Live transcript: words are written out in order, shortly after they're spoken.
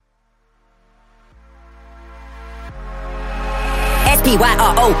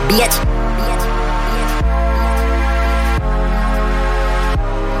S-P-Y-R-O, bitch.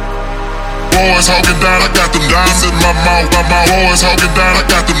 Boys talking down, I got them dimes in my mouth. My boys talking down, I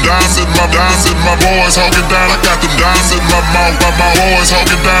got them dimes in my dimes in my boys talking down, I got them dimes in my mouth. My boys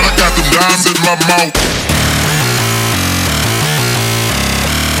talking down, I got them dimes in my mouth.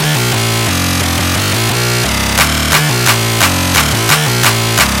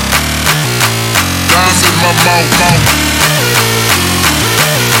 Dimes in my mouth.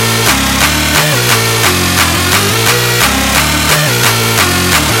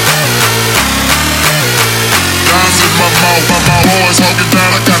 My boys talking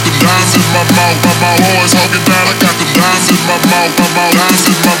down, I got them dimes in my mouth. My boys talking down, I got them dimes in my mouth. Dimes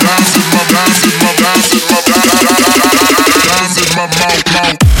in my dimes in my dimes in my dimes in my dimes in my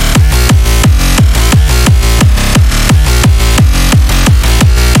mouth.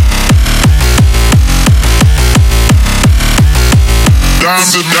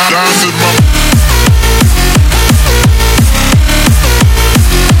 Dimes in my dimes in my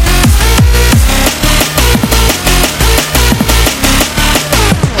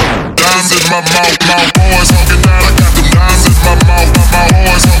my mouth, my boys talking down, I got them dimes in my mouth. My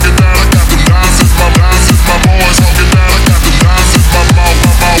boys talking down, I got them dimes in my dimes in my boys talking down, I got them dimes in my mouth.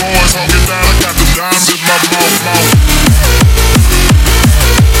 My boys talking down, I got them dimes in my mouth.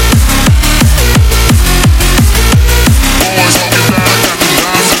 Boys talking down, I got them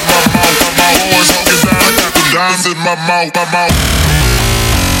dimes in my mouth. My boys talking down, I got them dimes in my mouth.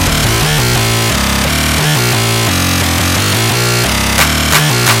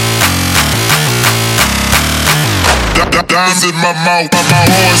 Dimes in my mouth. My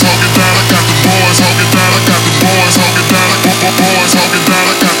boys talking down, I got them boys talking down, I got them boys talking down, I got them boys talking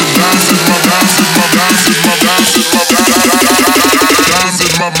down, I got them dimes in my dimes in my dimes in my dimes in my dimes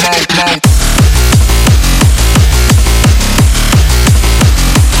in my mouth.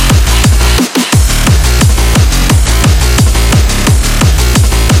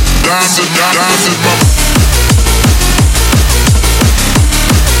 Dimes in my dimes in my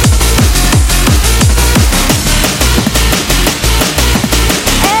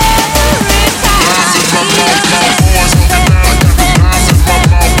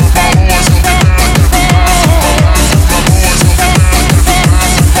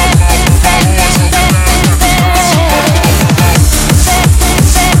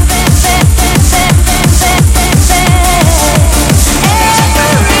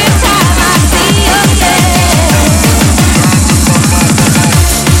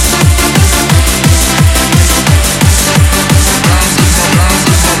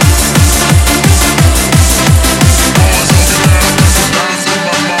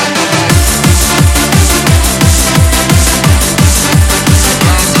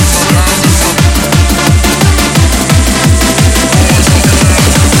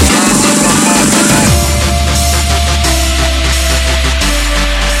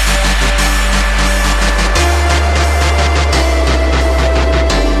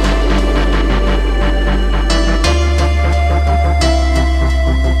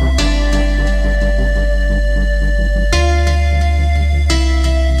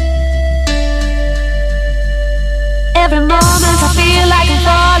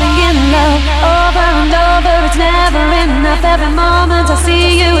Every moment I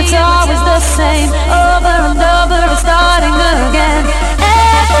see you, it's always the same. Over and over, it's starting again.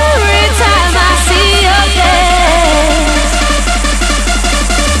 Every time I see your face,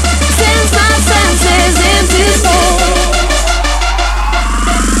 sends my senses into soul.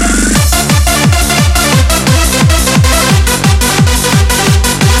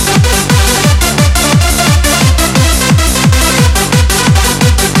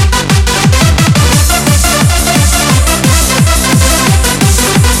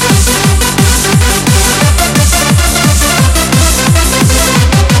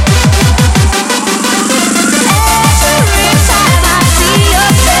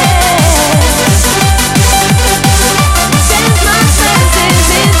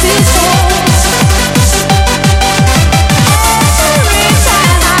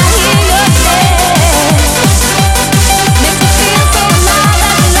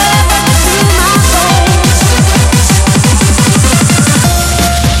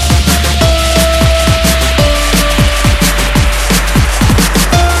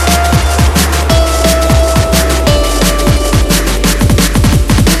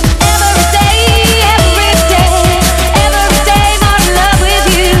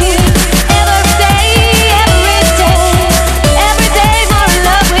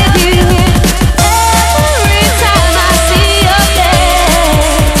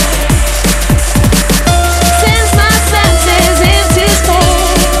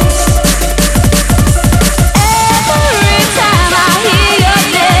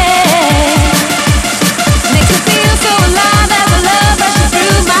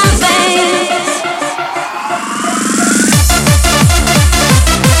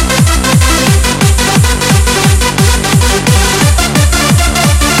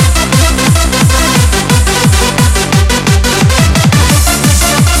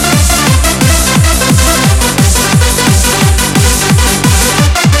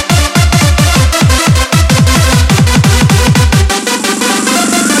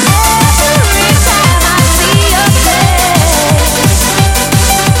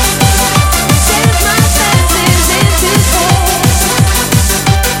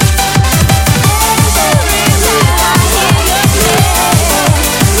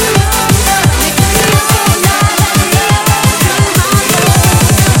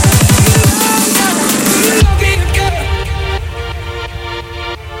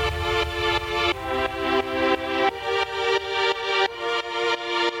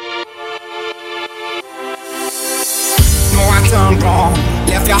 wrong,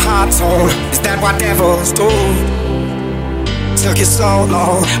 left your heart torn. Is that what devils do? Took you so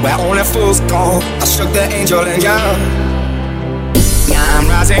long, where only fools go. I shook the angel in you. Now I'm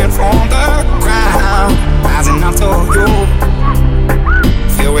rising from the ground, rising up to you.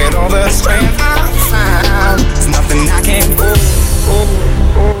 Filled with all the strength I found, there's nothing I can't do.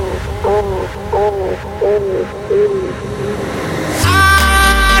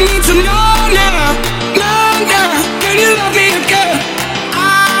 I need to know now, can you love me again?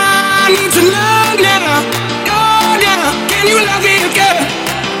 I need to know now, can you love me again?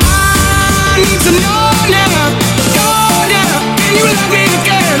 I need to know now, can you love me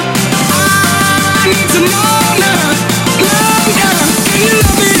again? I need to know now, can you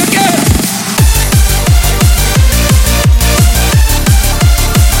love me again?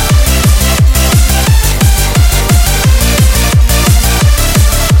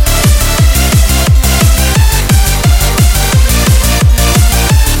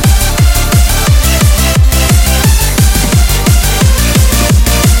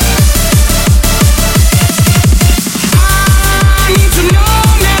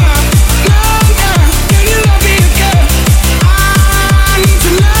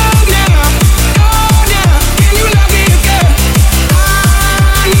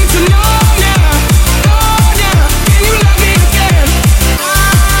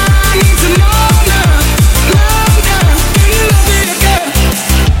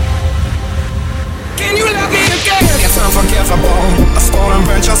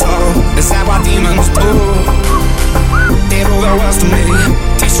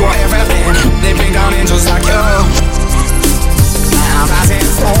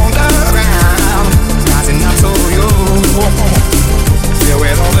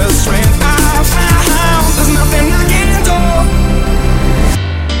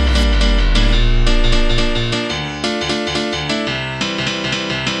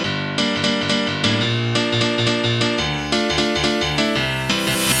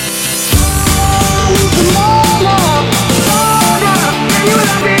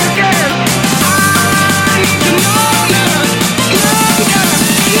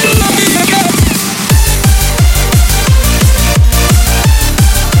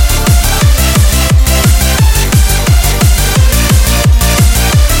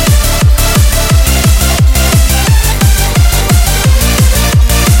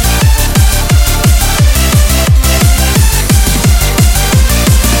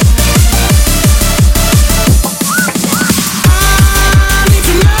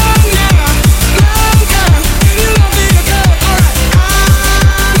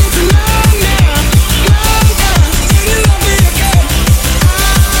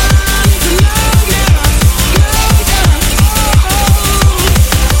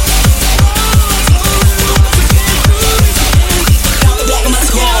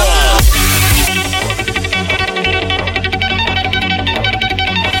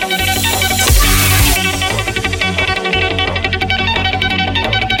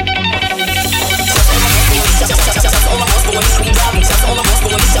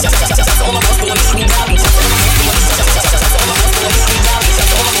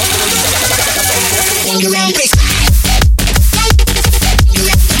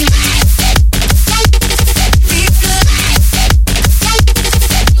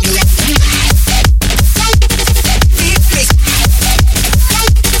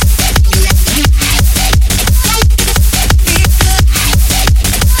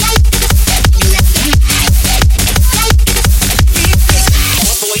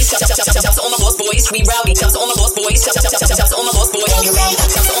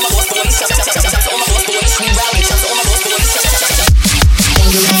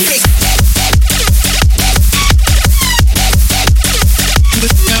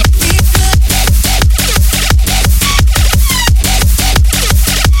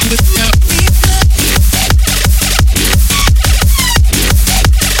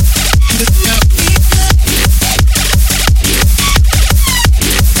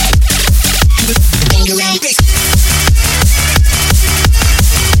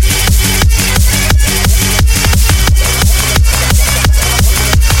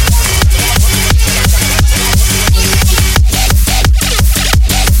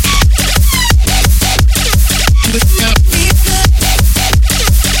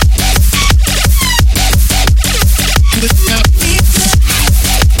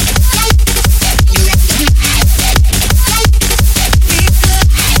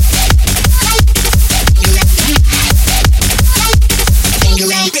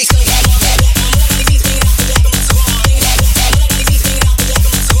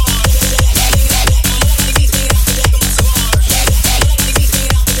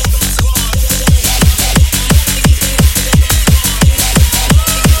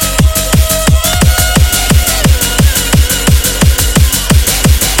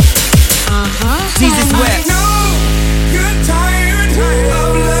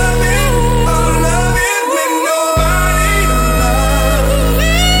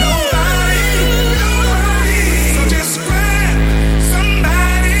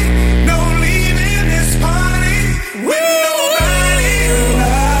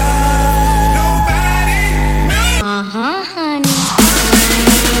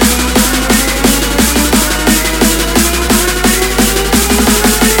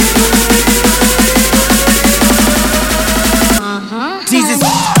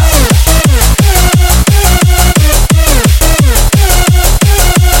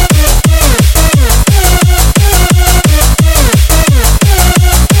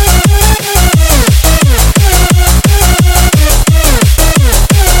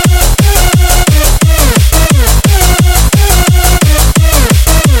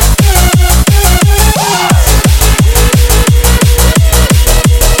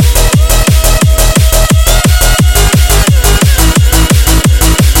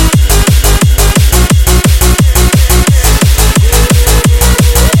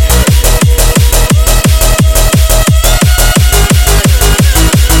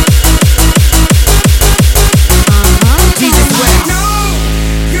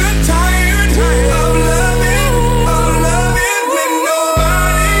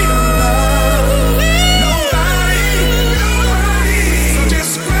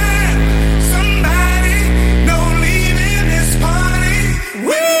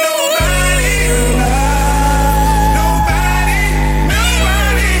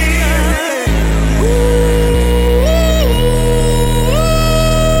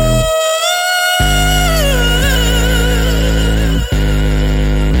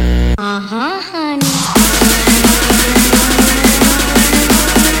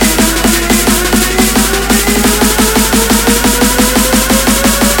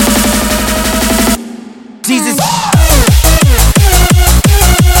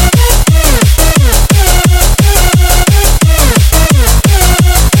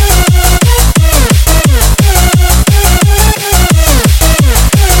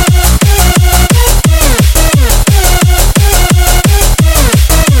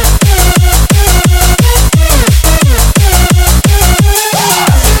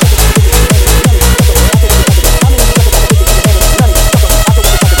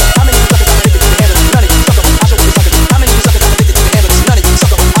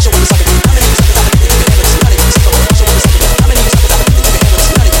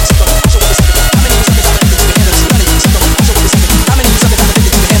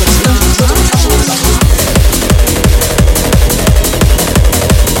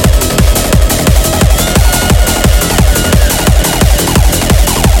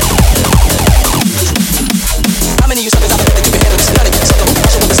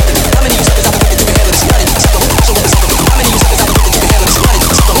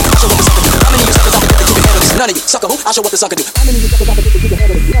 None of you sucker who? I'll show what the sucker do. How many of you suckers out there think that you can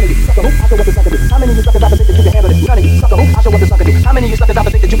handle this? None of you sucker who? I'll show what the sucker do. How many of you suckers out there think that you can handle this? None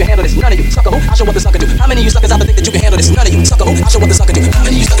of you sucker who? I'll show what the sucker do. How many of you suckers out there think that you can handle this? None of you sucker who? I'll show what the sucker do. How many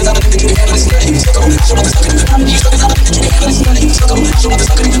of you suckers out there think that you can handle this? None of you sucker who? I'll show what the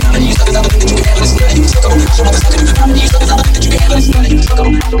sucker do. How many of you suckers out there think that you can handle this? None of you sucker who?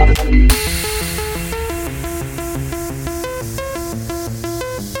 I'll show what the sucker do.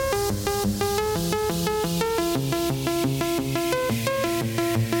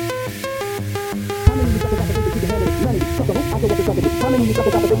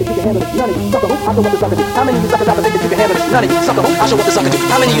 How many of you suckers out there think that you can handle this? None of you sucker who? I'll show what the sucker do.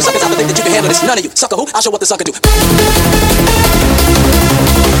 How many of you suckers out there think that you can handle this? None of you sucker who? I'll show what the sucker do. How many of you suckers out there think that you can handle this?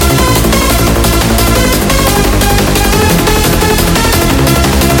 None of you sucker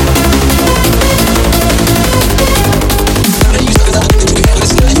who? I'll show what the sucker do. How many of you suckers out there think that you can handle this? None of you sucker who? I'll show what the sucker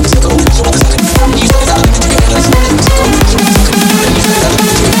do. How many of you suckers out there think that you can handle this? None of you sucker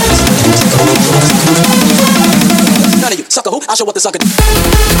who? I'll show what the sucker do. How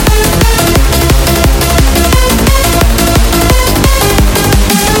many of you suckers out there think that you can handle this? None of you sucker who? I'll show what the sucker do. Sucker who? I'll show what the sucker do.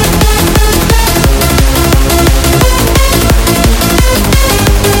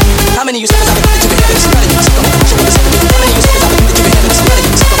 How many of you suckers out there think that you can handle this? None of you sucker who? I'll show what the sucker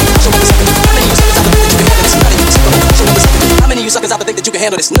do. How many of you suckers out there think that you can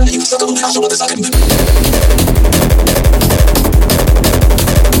handle this? None of you sucker who? I'll show what the sucker do.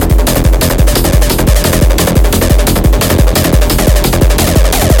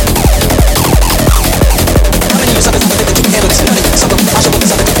 many of you suckers out there think that you can handle this? None of you sucker who? I'll show what the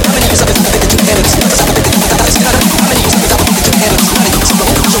sucker do. How many of you suckers out there think that you can handle this? None of you sucker who?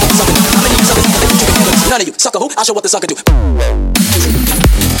 I'll show what the sucker do. None of you sucker who? I'll show what the sucker do.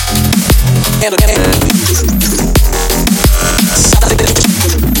 Handle that.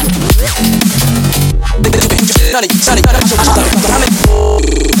 None of you, Sonny, I'll show what the sucker do. How many?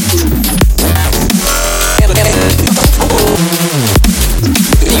 Handle that.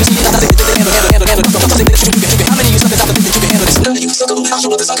 How many of you suckers out there think that you can handle this? None of you sucker who? I'll show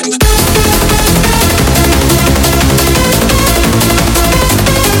what the sucker do.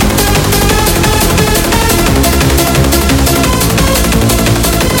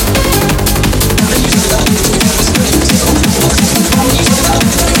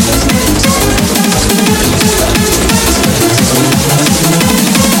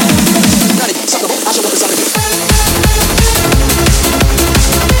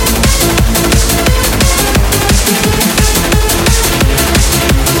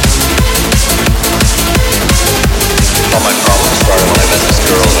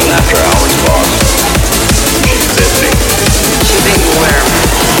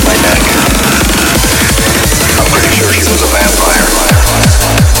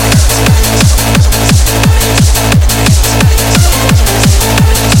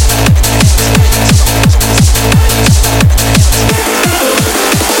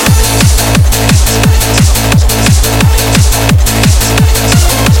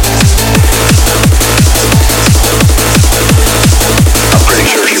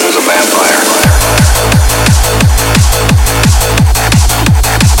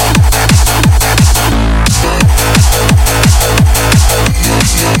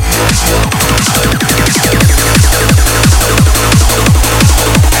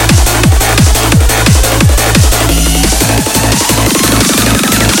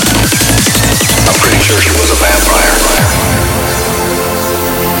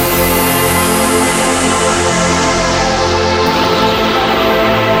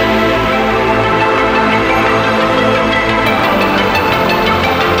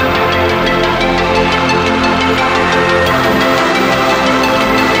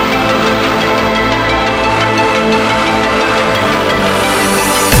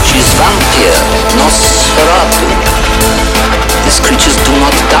 Nosferatu. These creatures do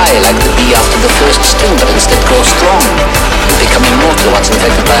not die like the bee after the first sting, but instead grow strong and become immortal once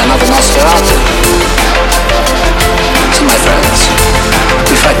infected by another Nosferatu. So my friends,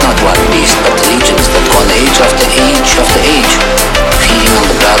 we fight not one beast, but legions that go on age after age after age, feeding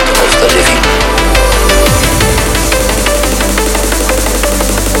on the blood of the living.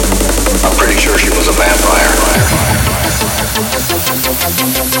 I'm pretty sure she was a vampire.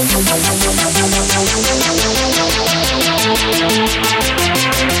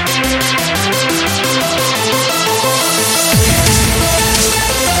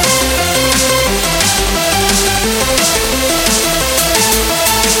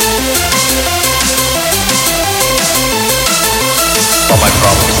 All my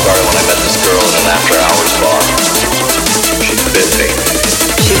problems started when I met this girl in an after-hours bar. She bit me.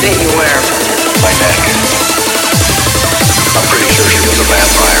 She bit you where? My neck.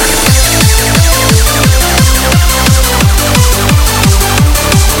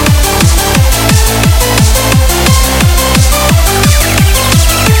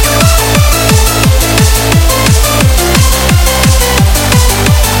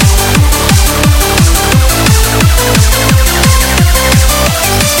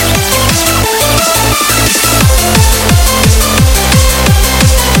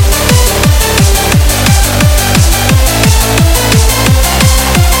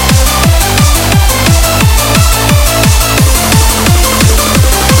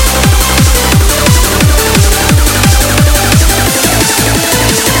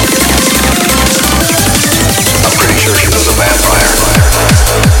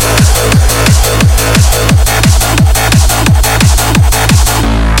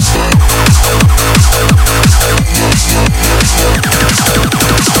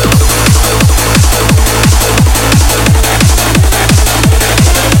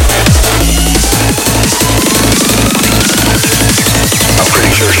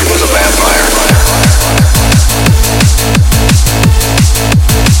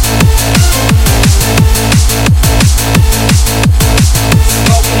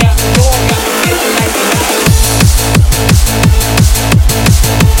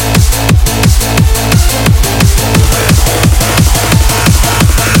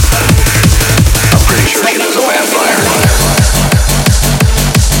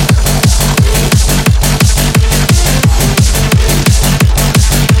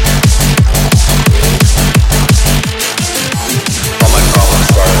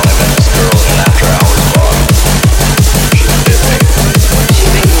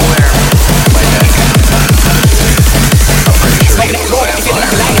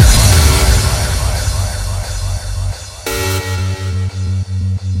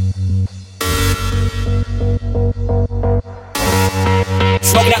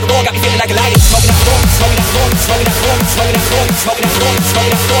 Smoking out the raw, got me feeling like a lion. Smoking out the raw, smoking out the raw, smoking out the raw, smoking out the raw, smoking out the raw,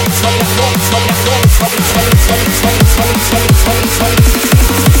 smoking out the raw, smoking out the raw, smoking out the raw,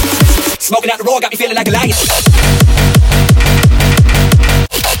 smoking out the raw, got me feeling like a lion.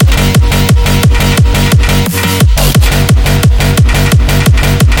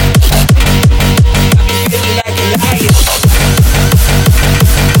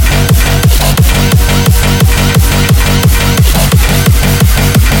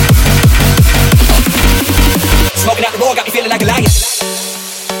 Smoking out the raw, got me feeling like a lion.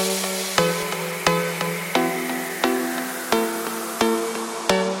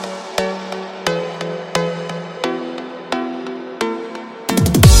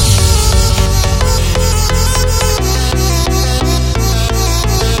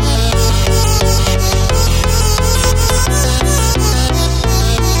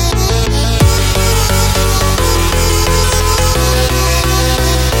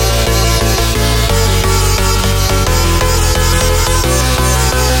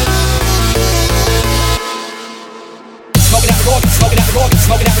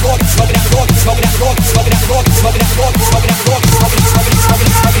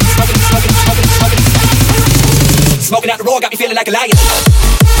 Smoking out the raw, got me feeling like a lion.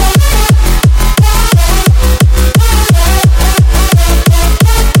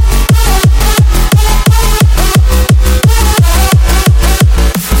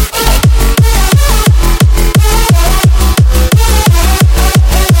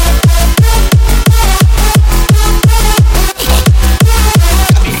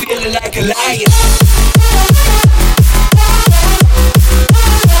 Got me feeling like a lion. Got me feeling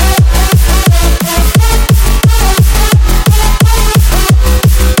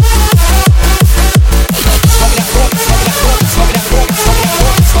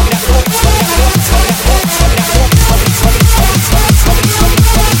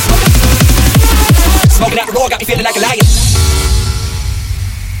a lion. Smoking out the raw, got me feeling like a lion.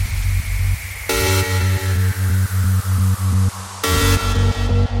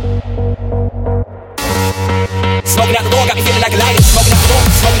 Smoking out the raw, smoking out the raw,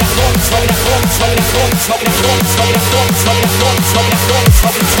 smoking out the raw, smoking out the raw, smoking out the raw, smoking out the raw, smoking out the raw, smoking out the raw,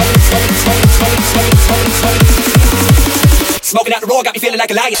 smoking out the raw, got me feeling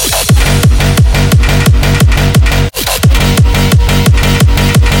like a lion.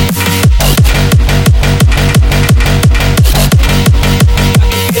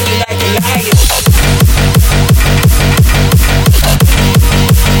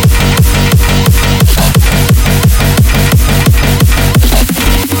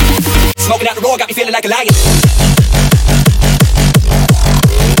 Smoking out the raw, got me feeling like a lion.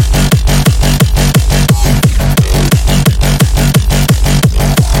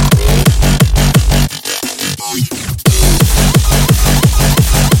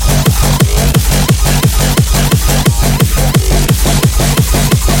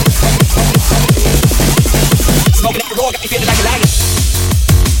 Smoking out the raw, got me feeling like a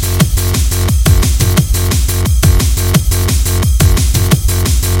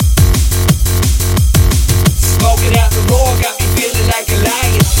lion.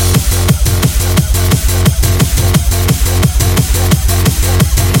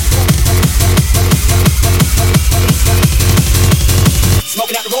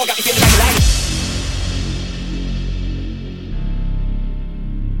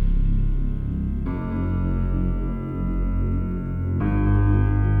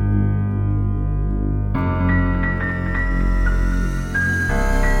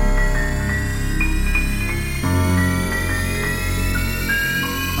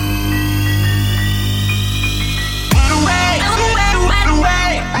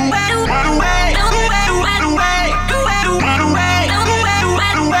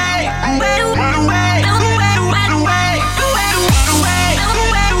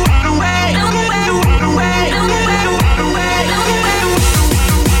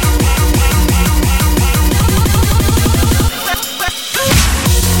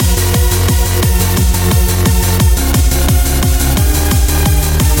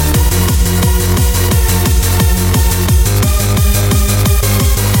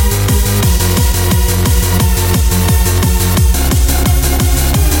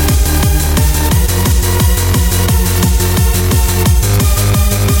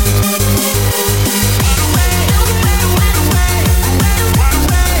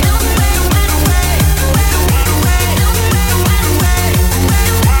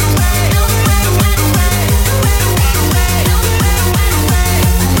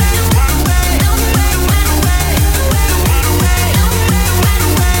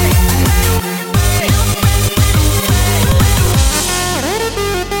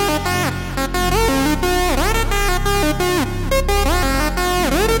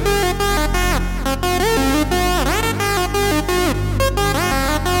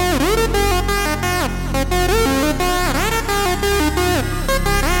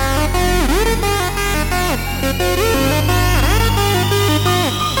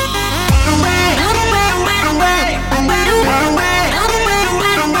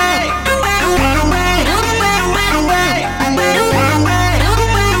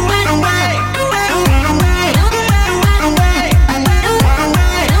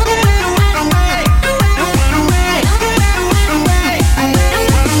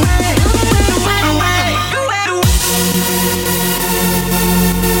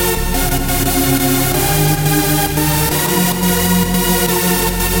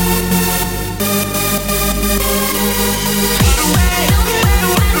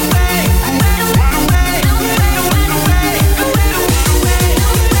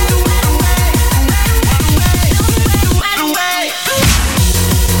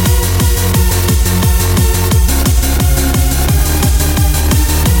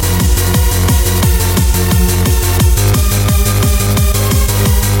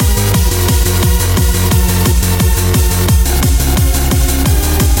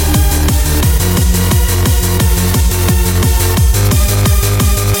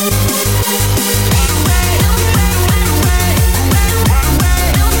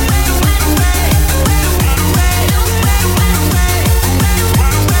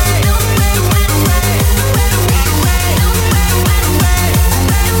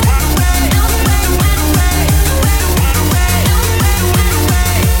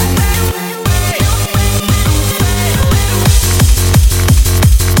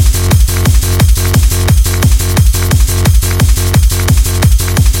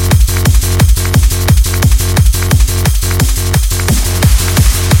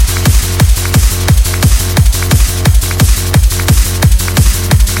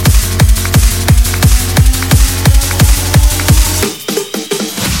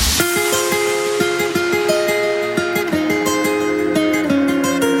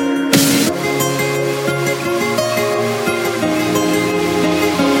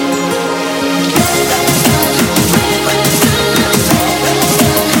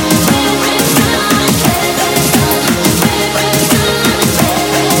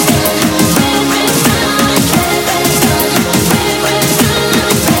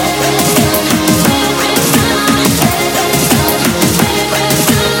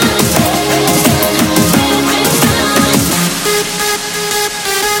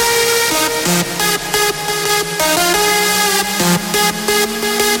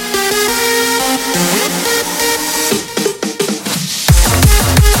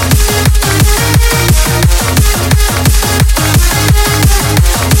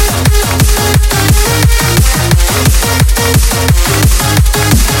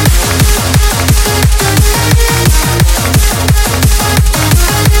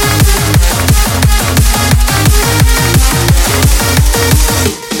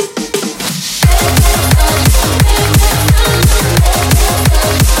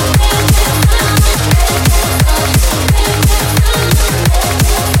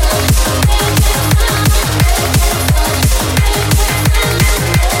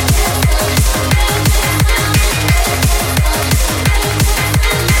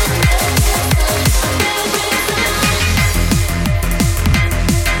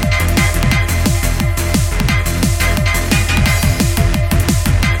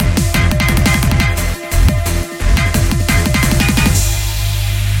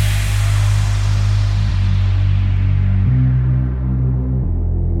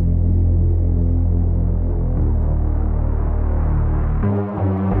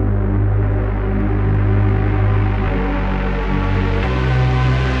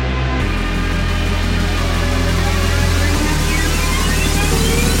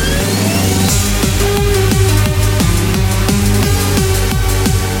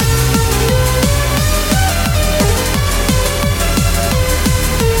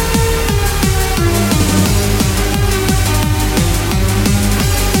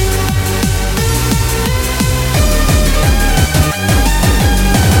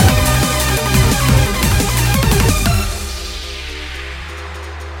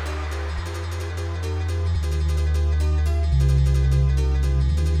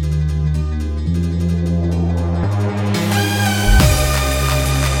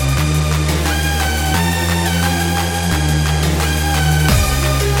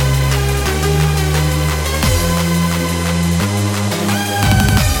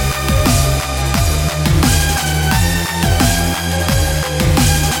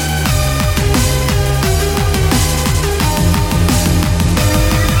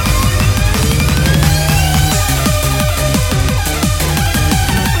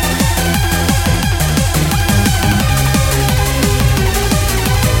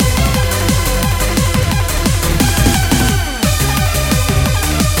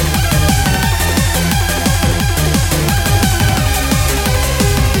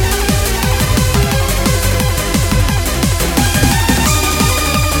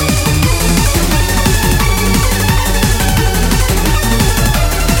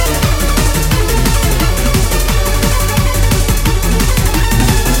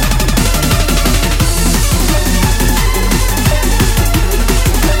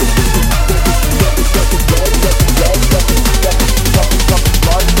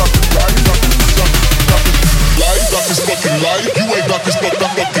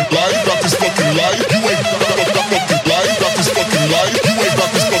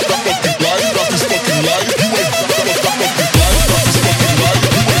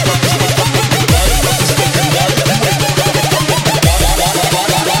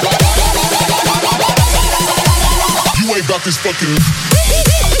 about this fucking.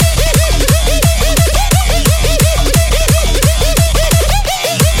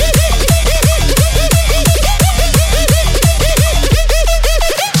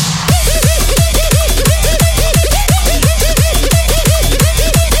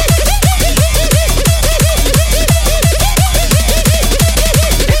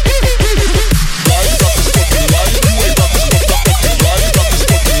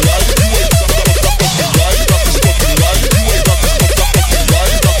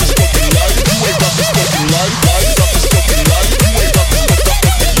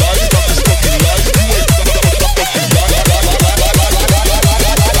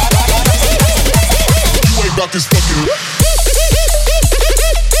 This fucking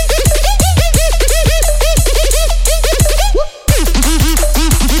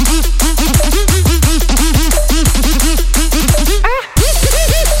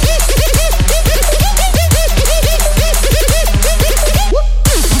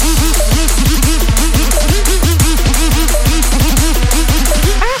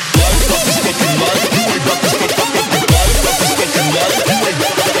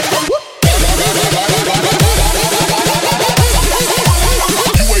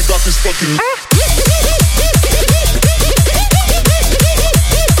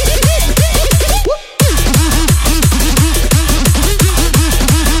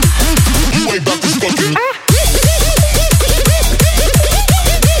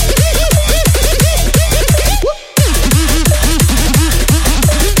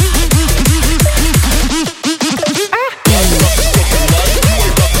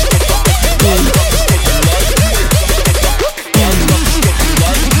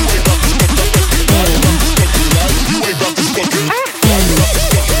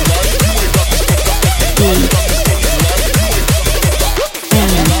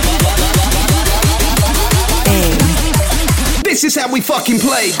This is how we fucking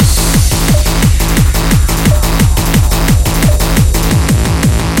play.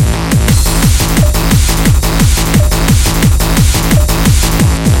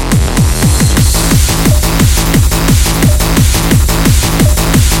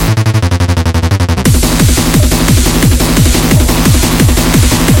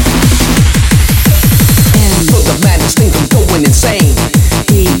 For the madness, think I'm going insane.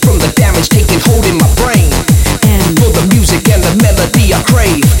 From the damage taken hold in my brain. For the music and the melody I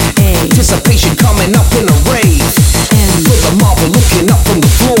crave. Anticipation coming up in a rave. For the marble looking up from the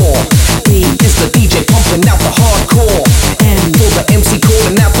floor. It's the DJ pumping out the hardcore. For the MC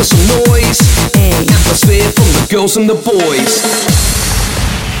calling out for some noise. Atmosphere from the girls and the boys.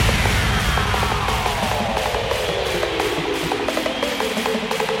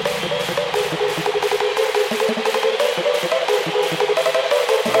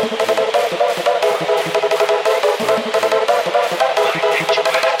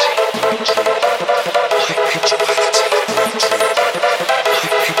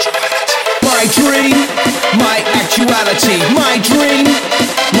 My dream, my actuality. My dream,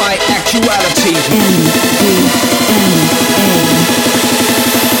 my actuality.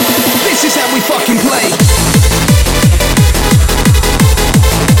 This is how we fucking play.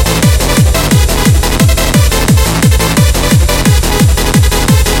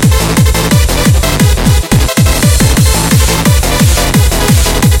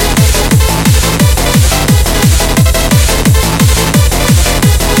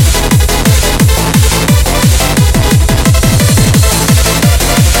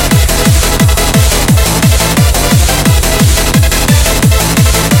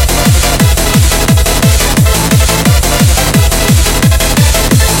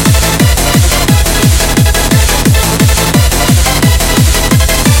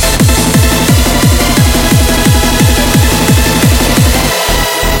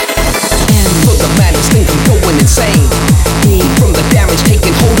 Insane. From the damage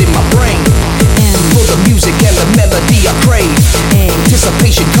taken hold in my brain. For the music and the melody I crave.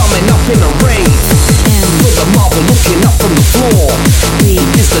 Anticipation coming up in a rave. For the marble looking up from the floor.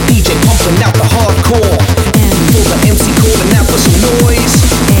 It's the DJ pumping out the hardcore. For the MC calling out for some noise.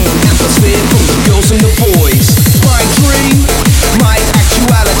 Atmosphere from the girls and the boys. My dream, my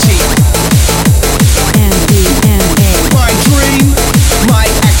actuality. My dream, my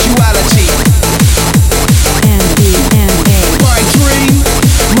actuality. My dream,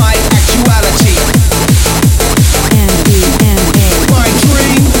 my actuality. My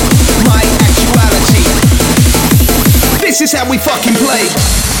dream, my actuality. This is how we fucking play.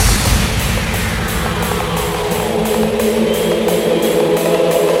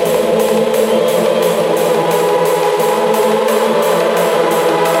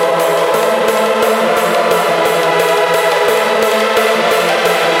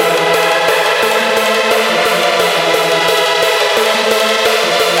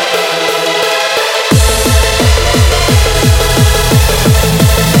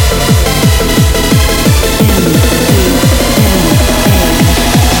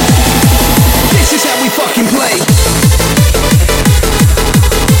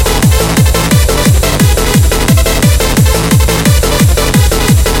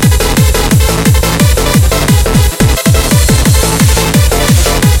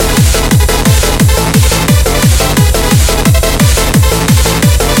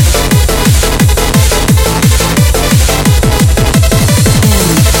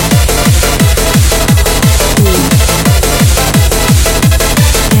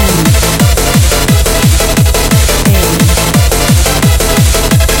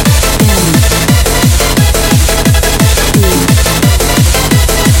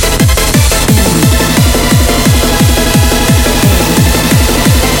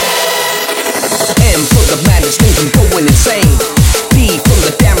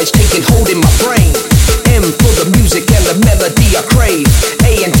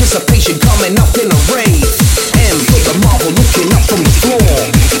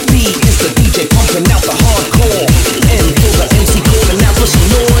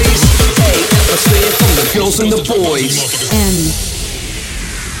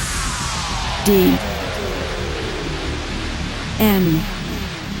 D N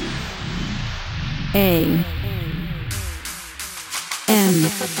A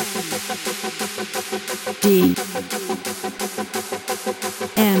N D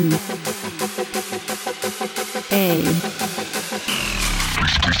N A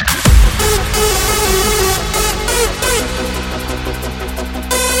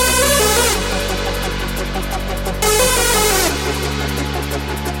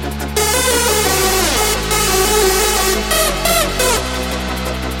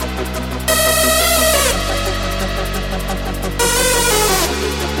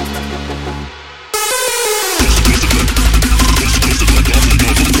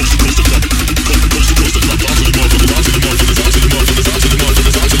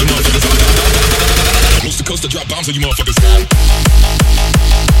Coast to drop bombs on you motherfuckers.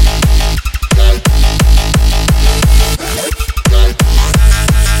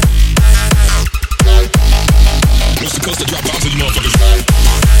 Coast to coast to drop bombs on you motherfuckers.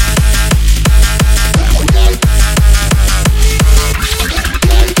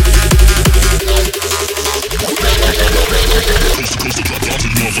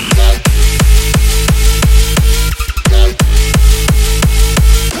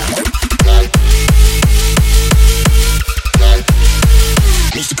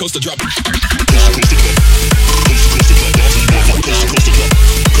 Coast to coast to drop bombs on you motherfuckers. Coast to drop. Coast to coast to drop.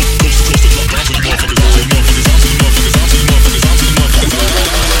 Coast to coast to drop bombs on you motherfuckers.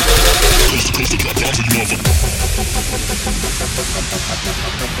 Coast to coast to drop. Coast to coast to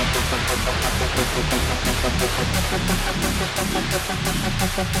drop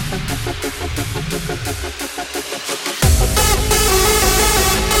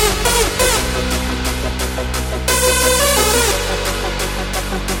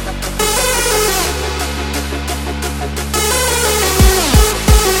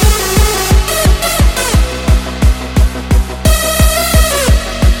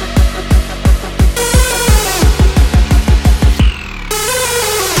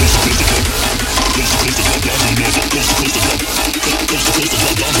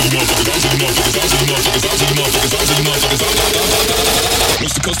bombs on you motherfuckers. Bombs on you motherfuckers. Bombs on you motherfuckers. Bombs on you motherfuckers.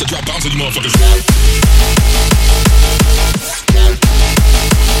 Coast to coast to drop bombs on you motherfuckers.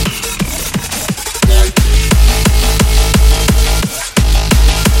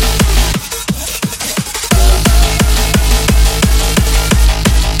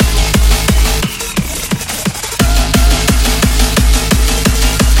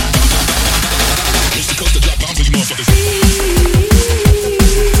 Coast to coast to drop bombs on you motherfuckers.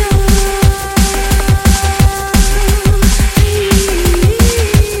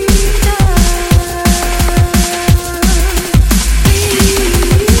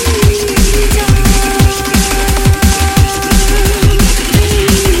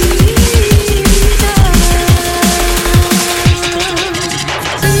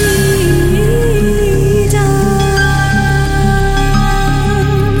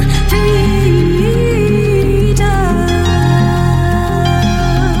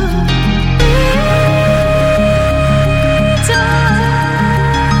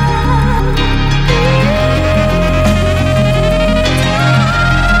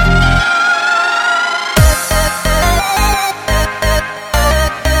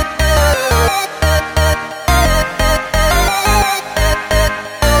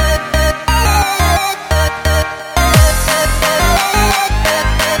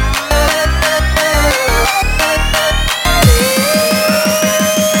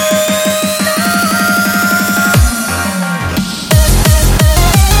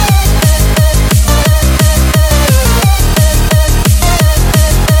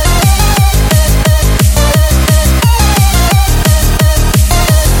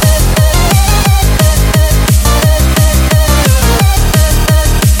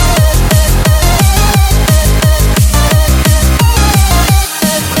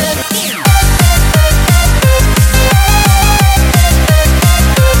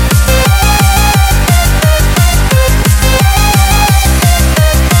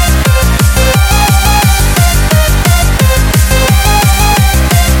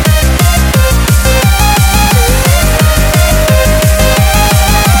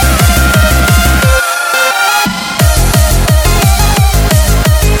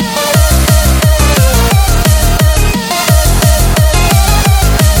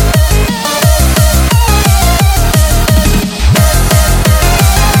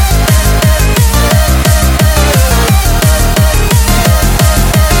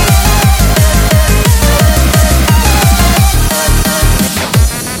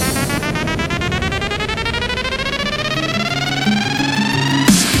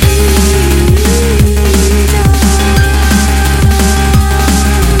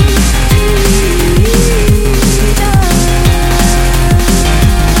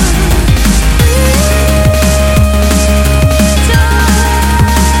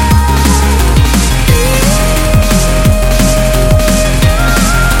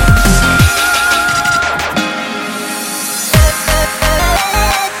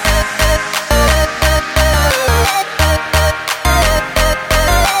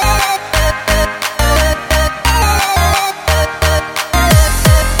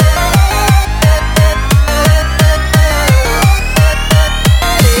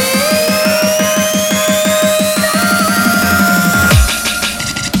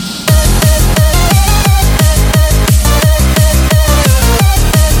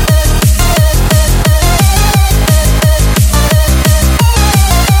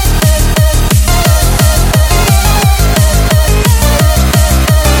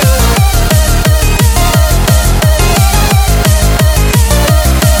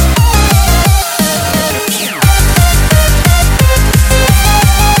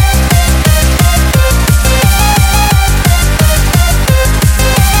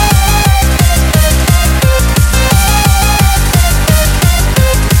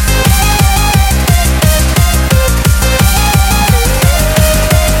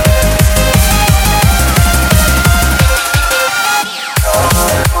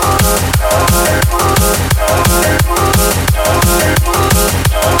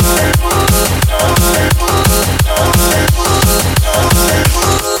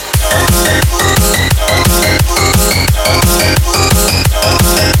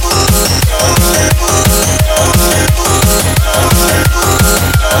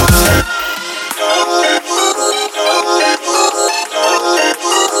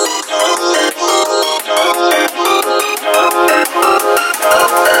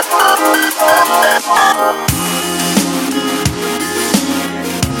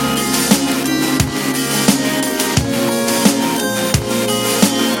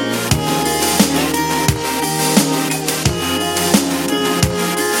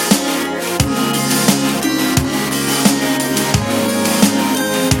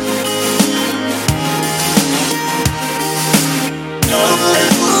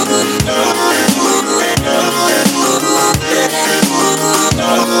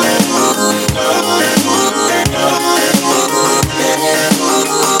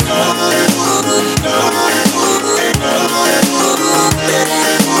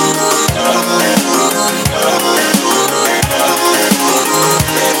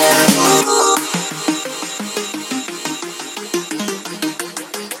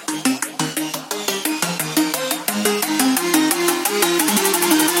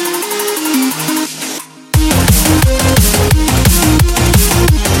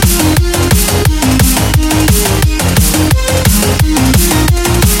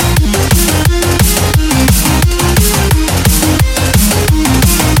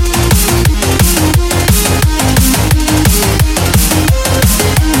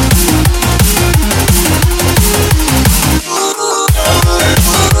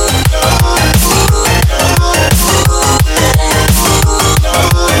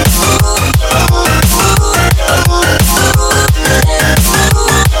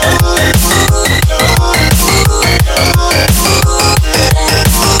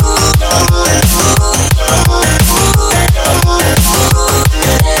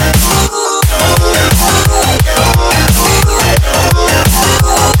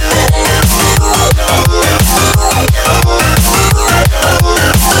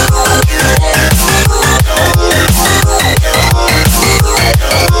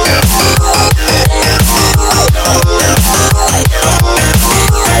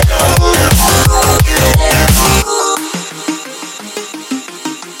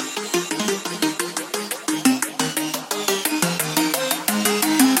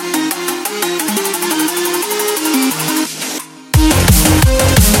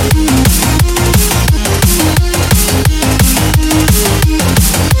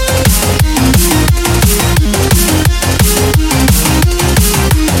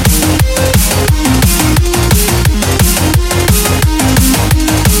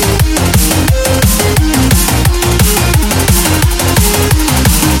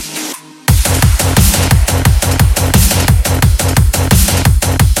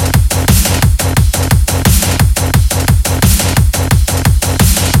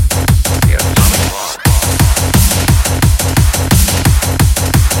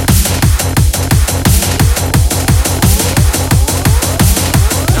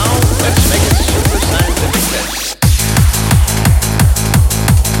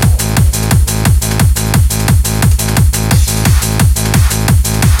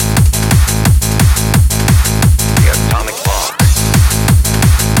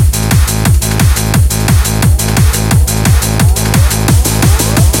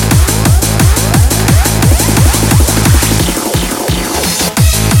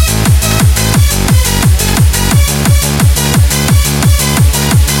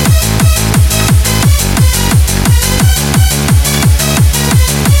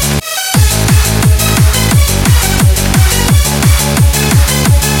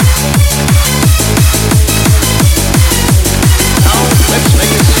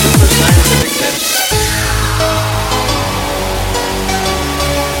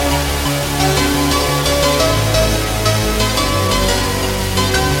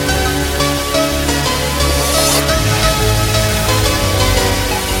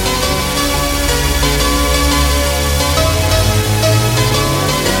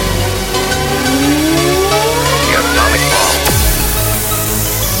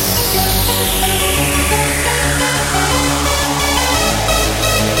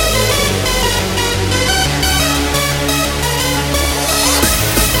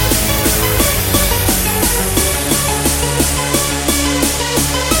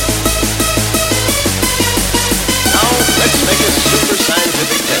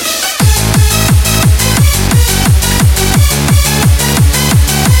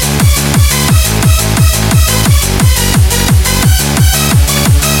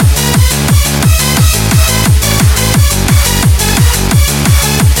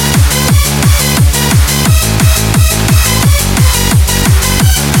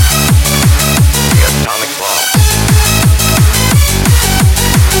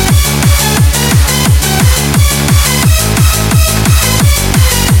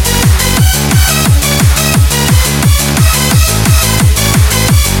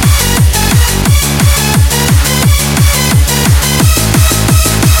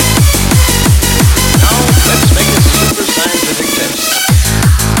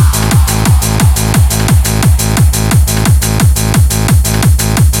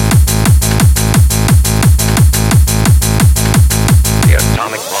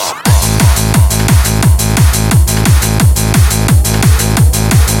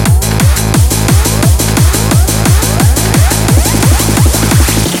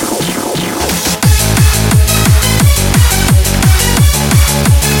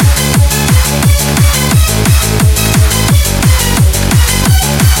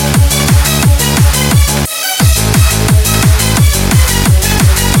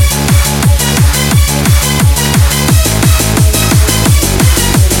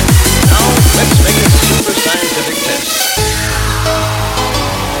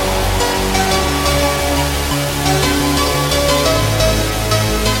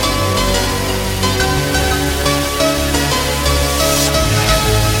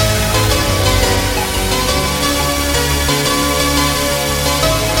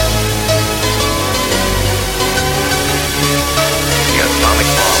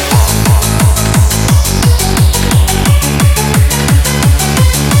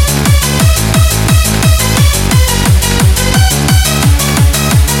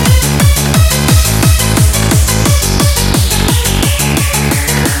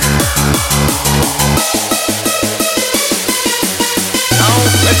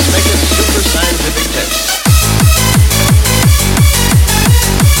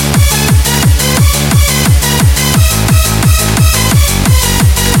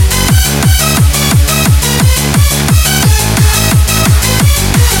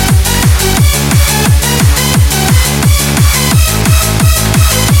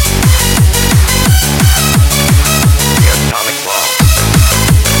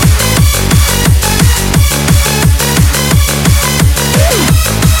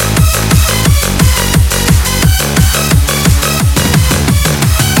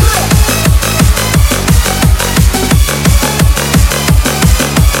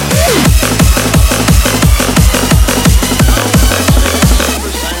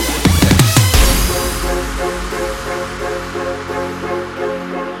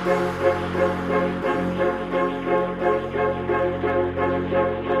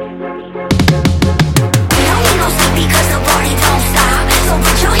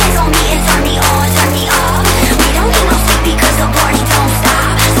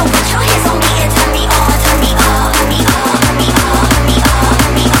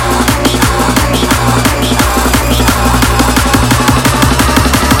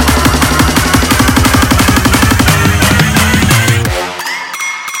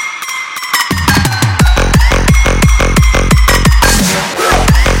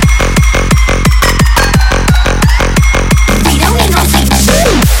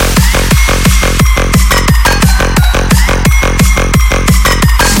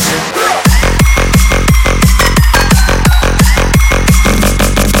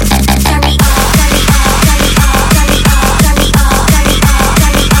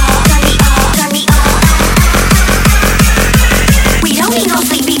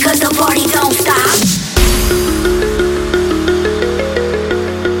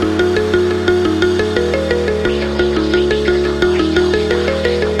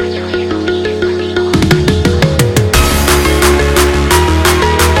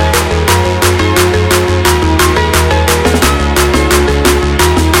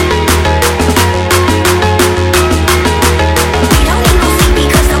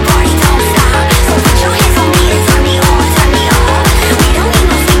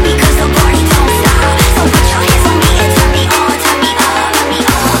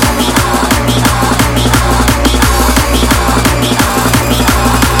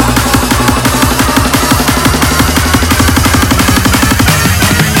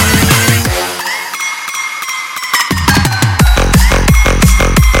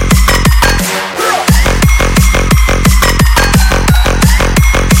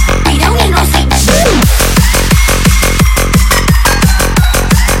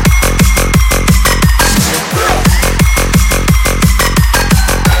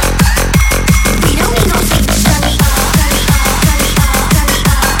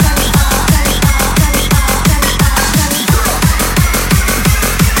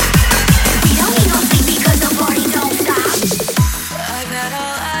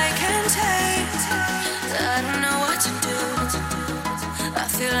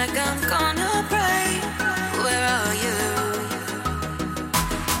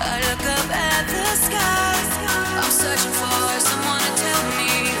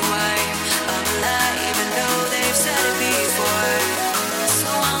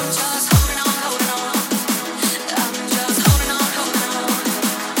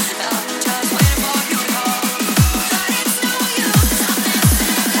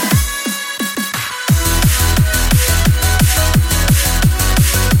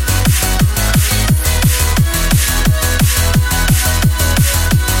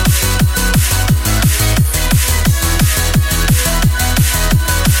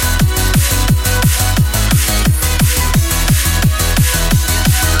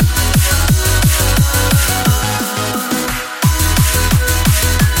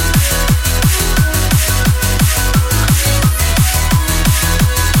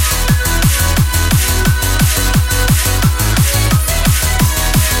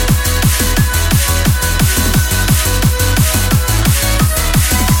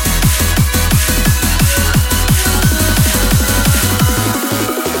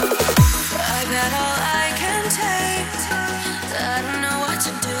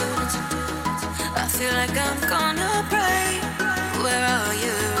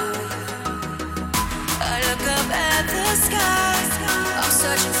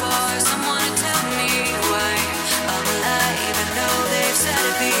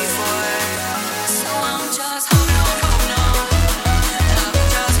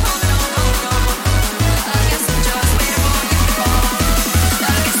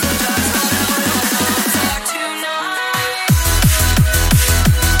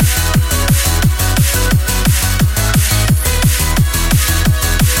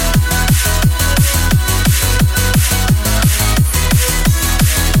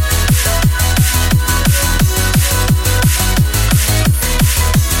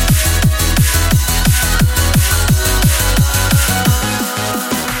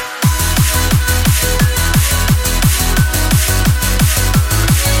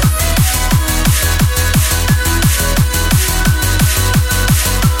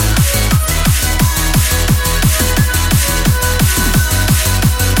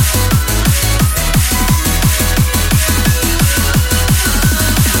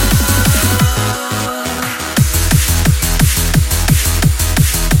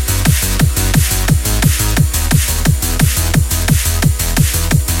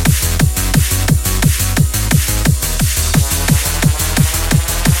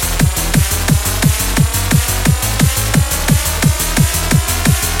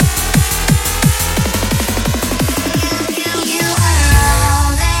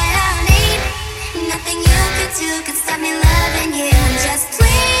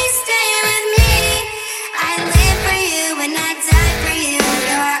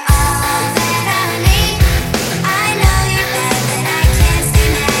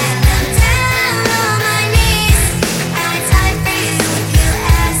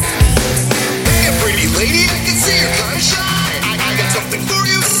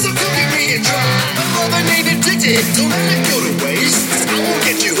 Don't let it go to waste. I won't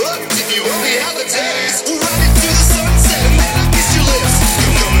get you hooked if you only have a taste. We'll ride it to the sunset and then I'll kiss your lips.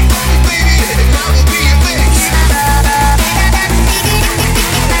 You come and fuck me, baby, and I will be your fix.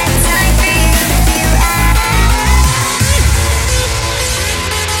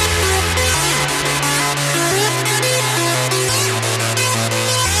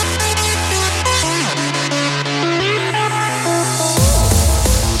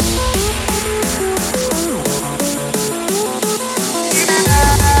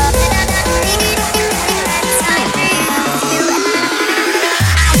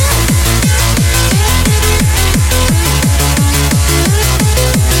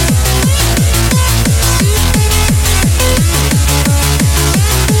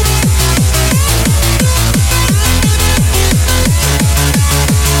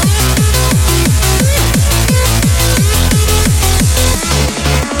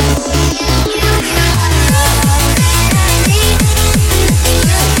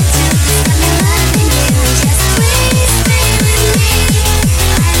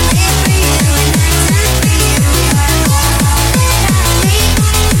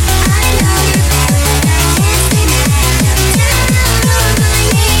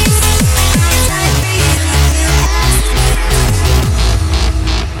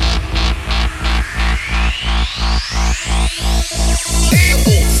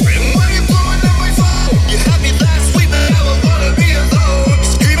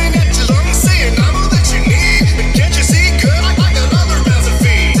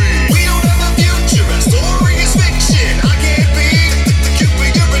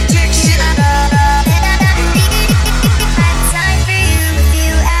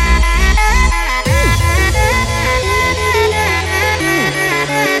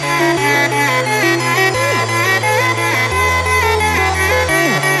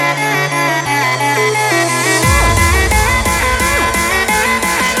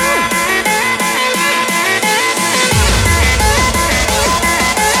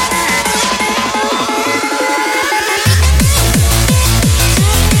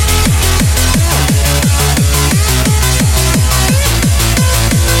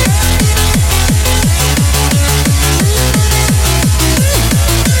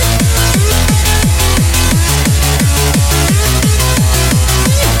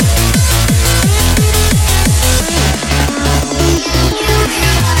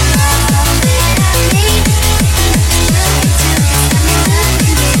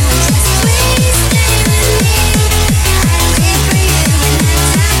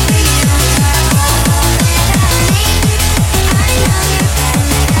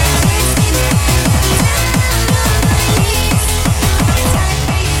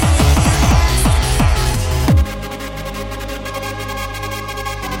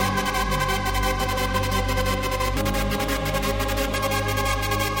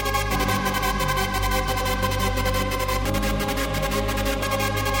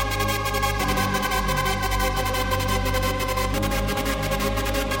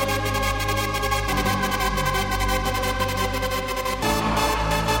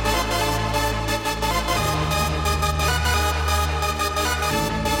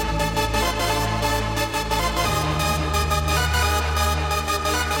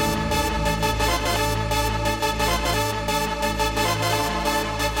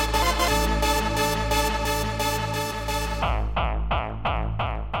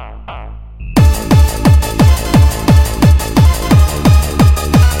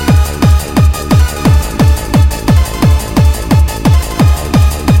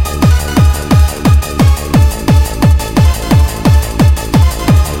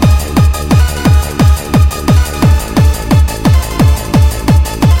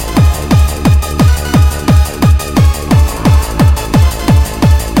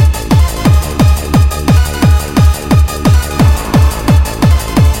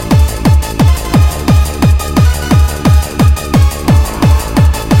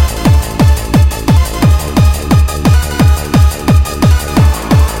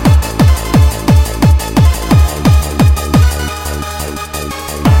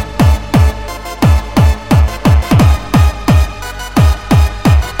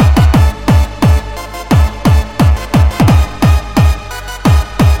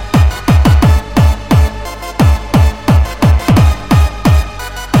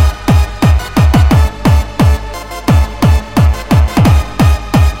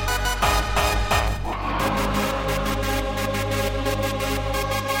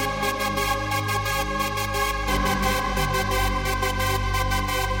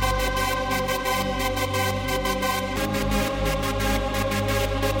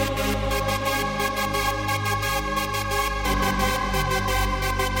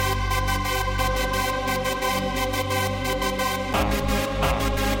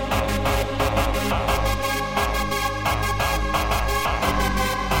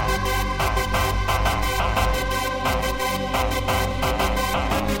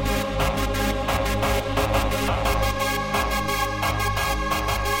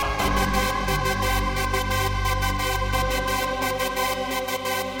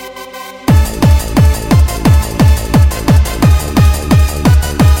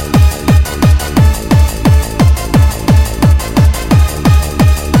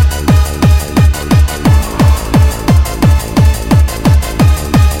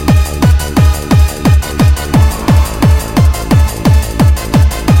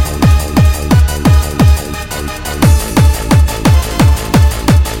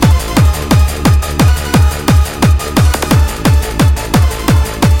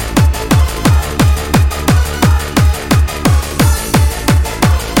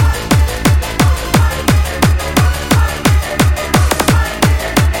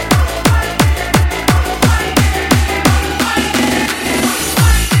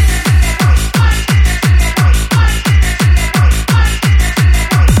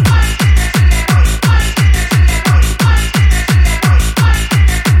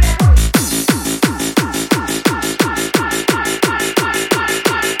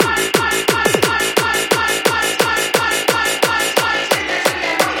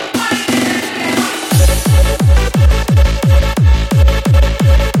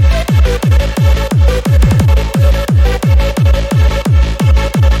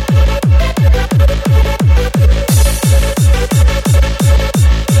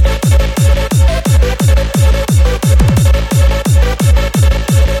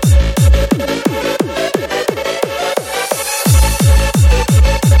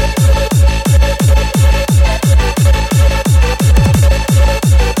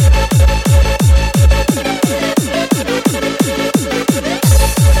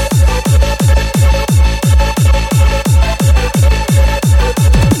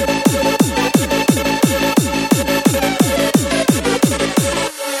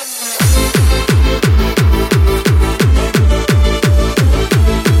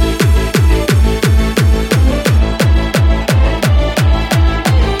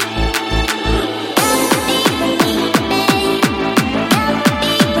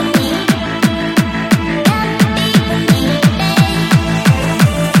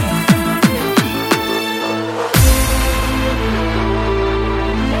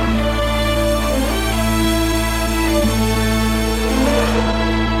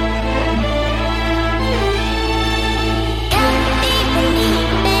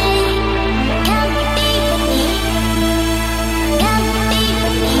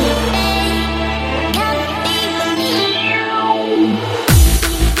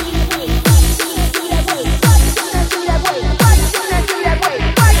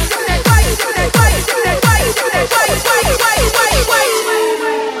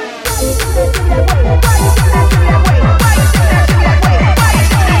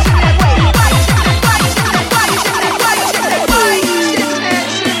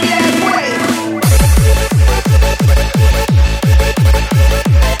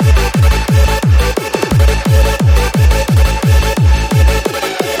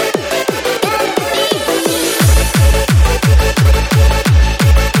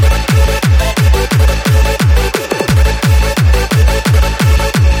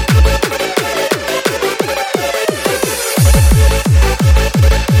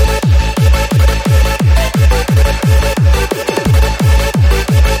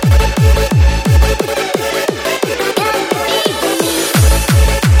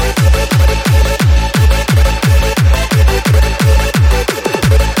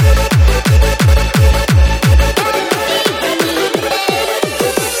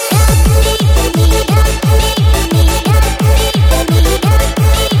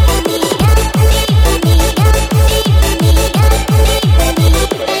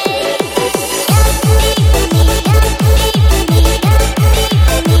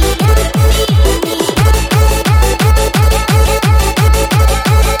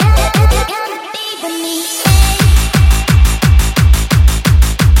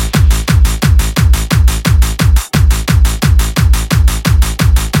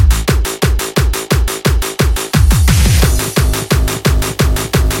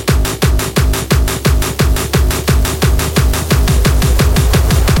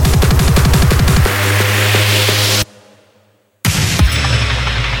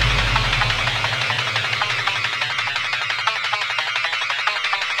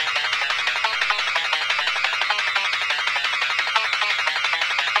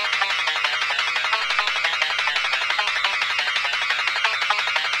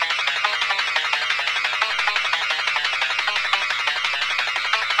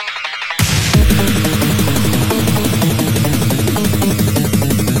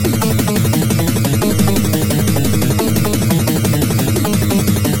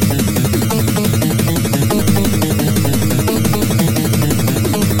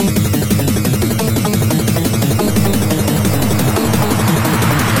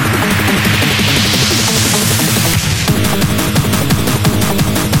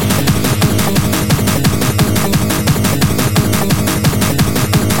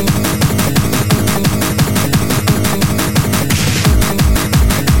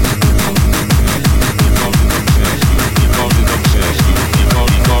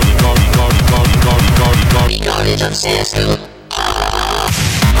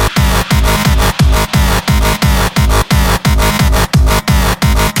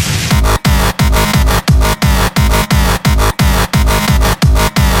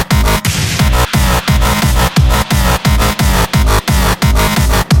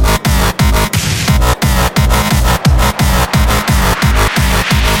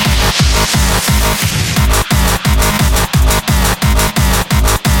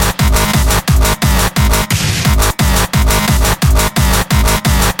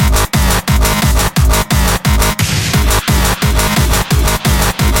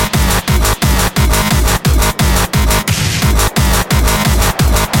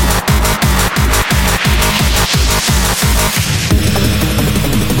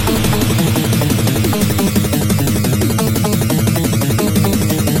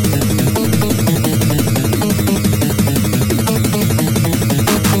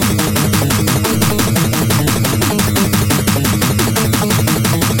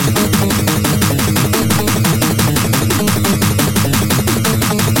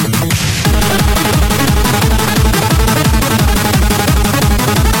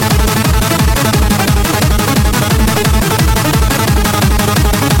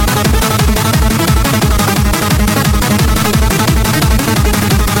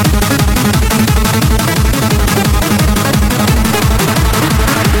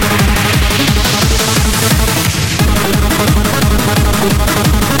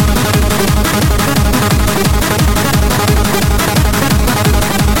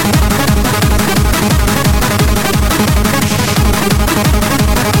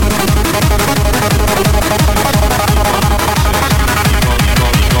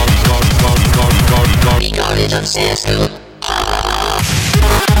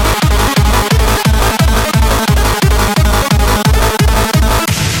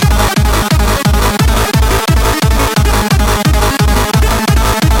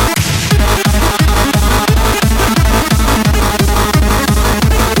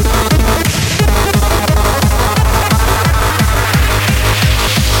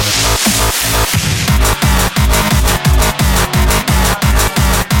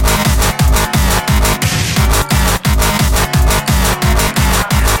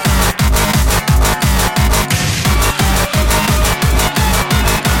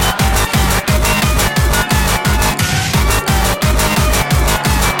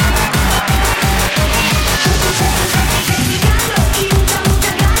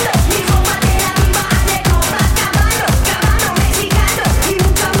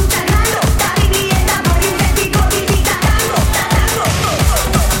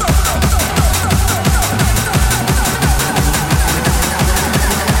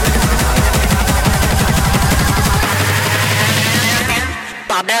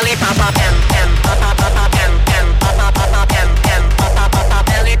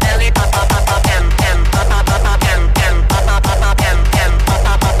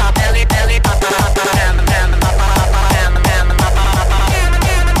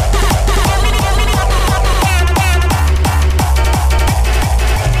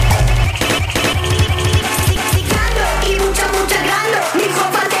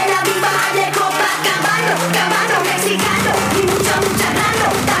 Mexicano y mucha grano,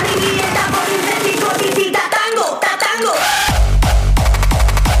 Dari Vieta por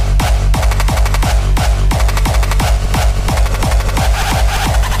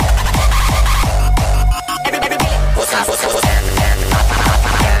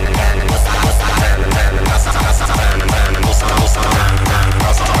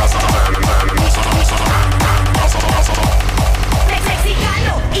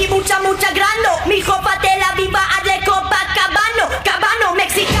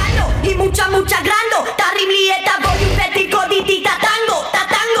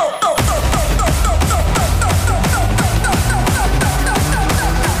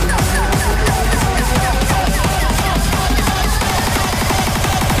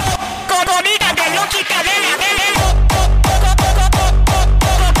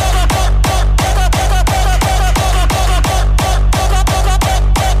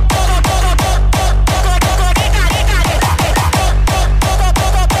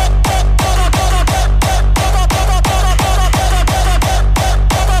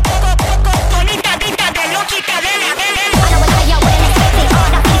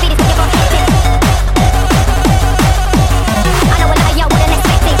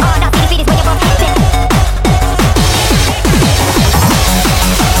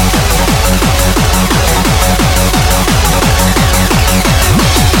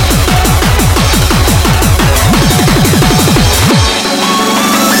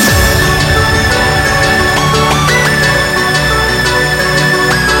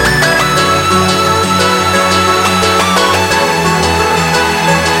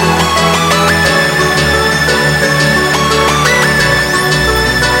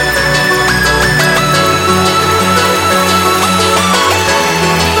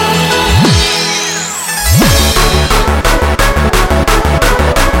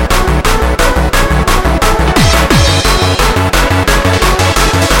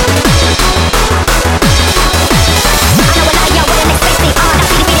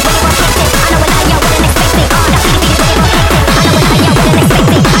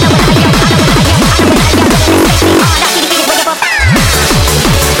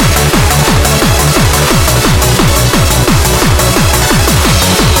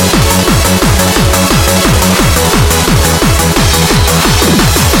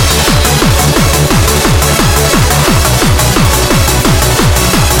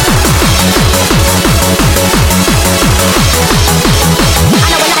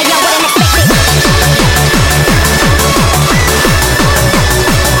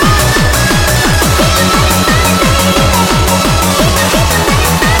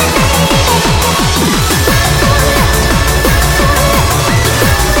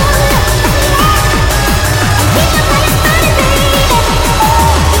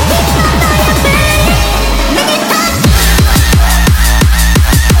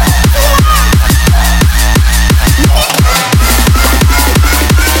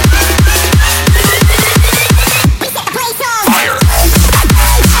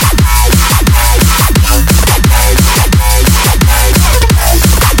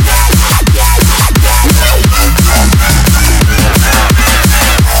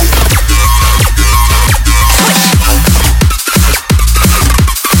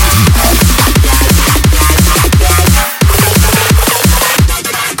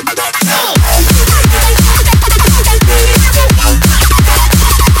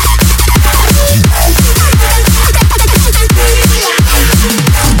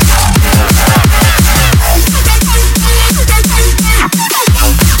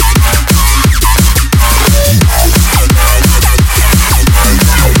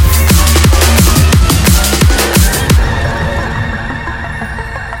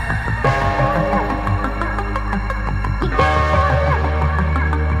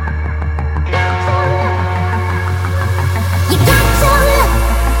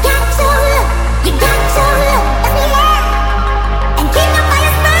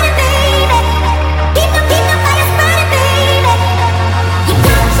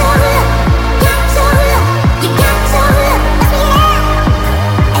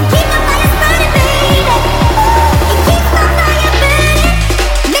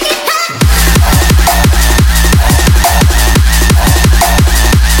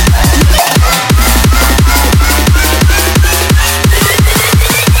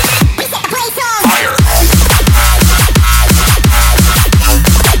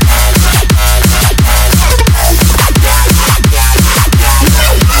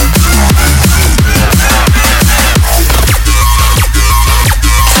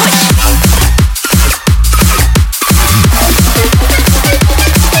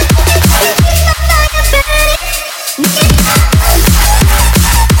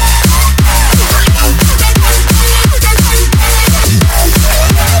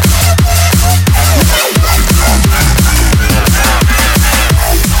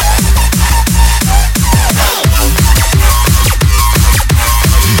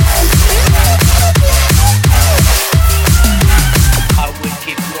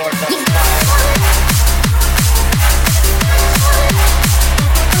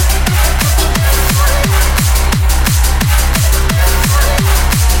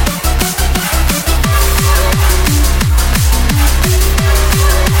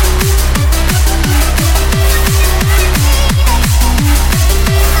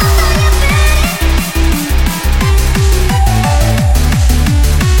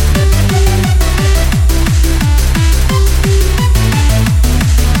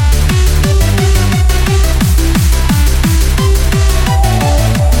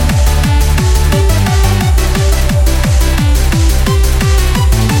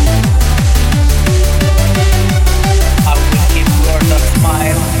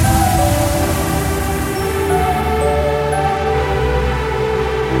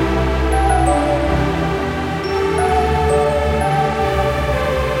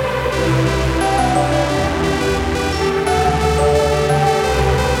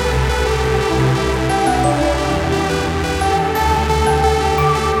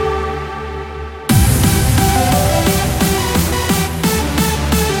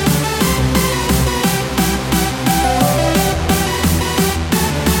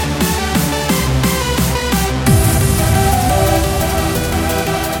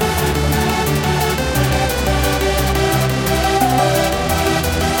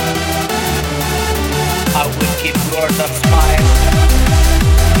that smile.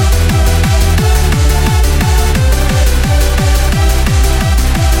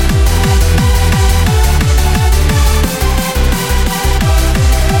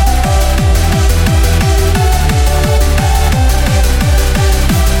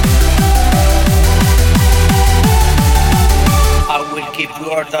 Give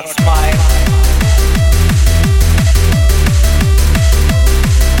you that smile.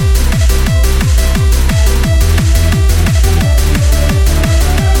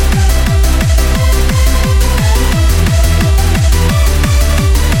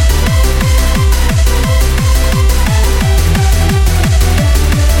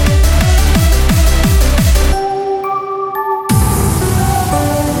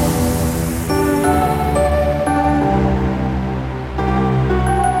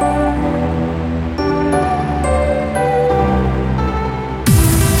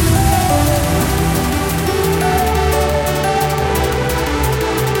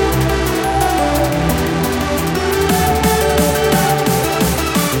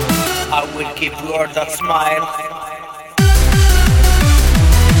 Give you that smile.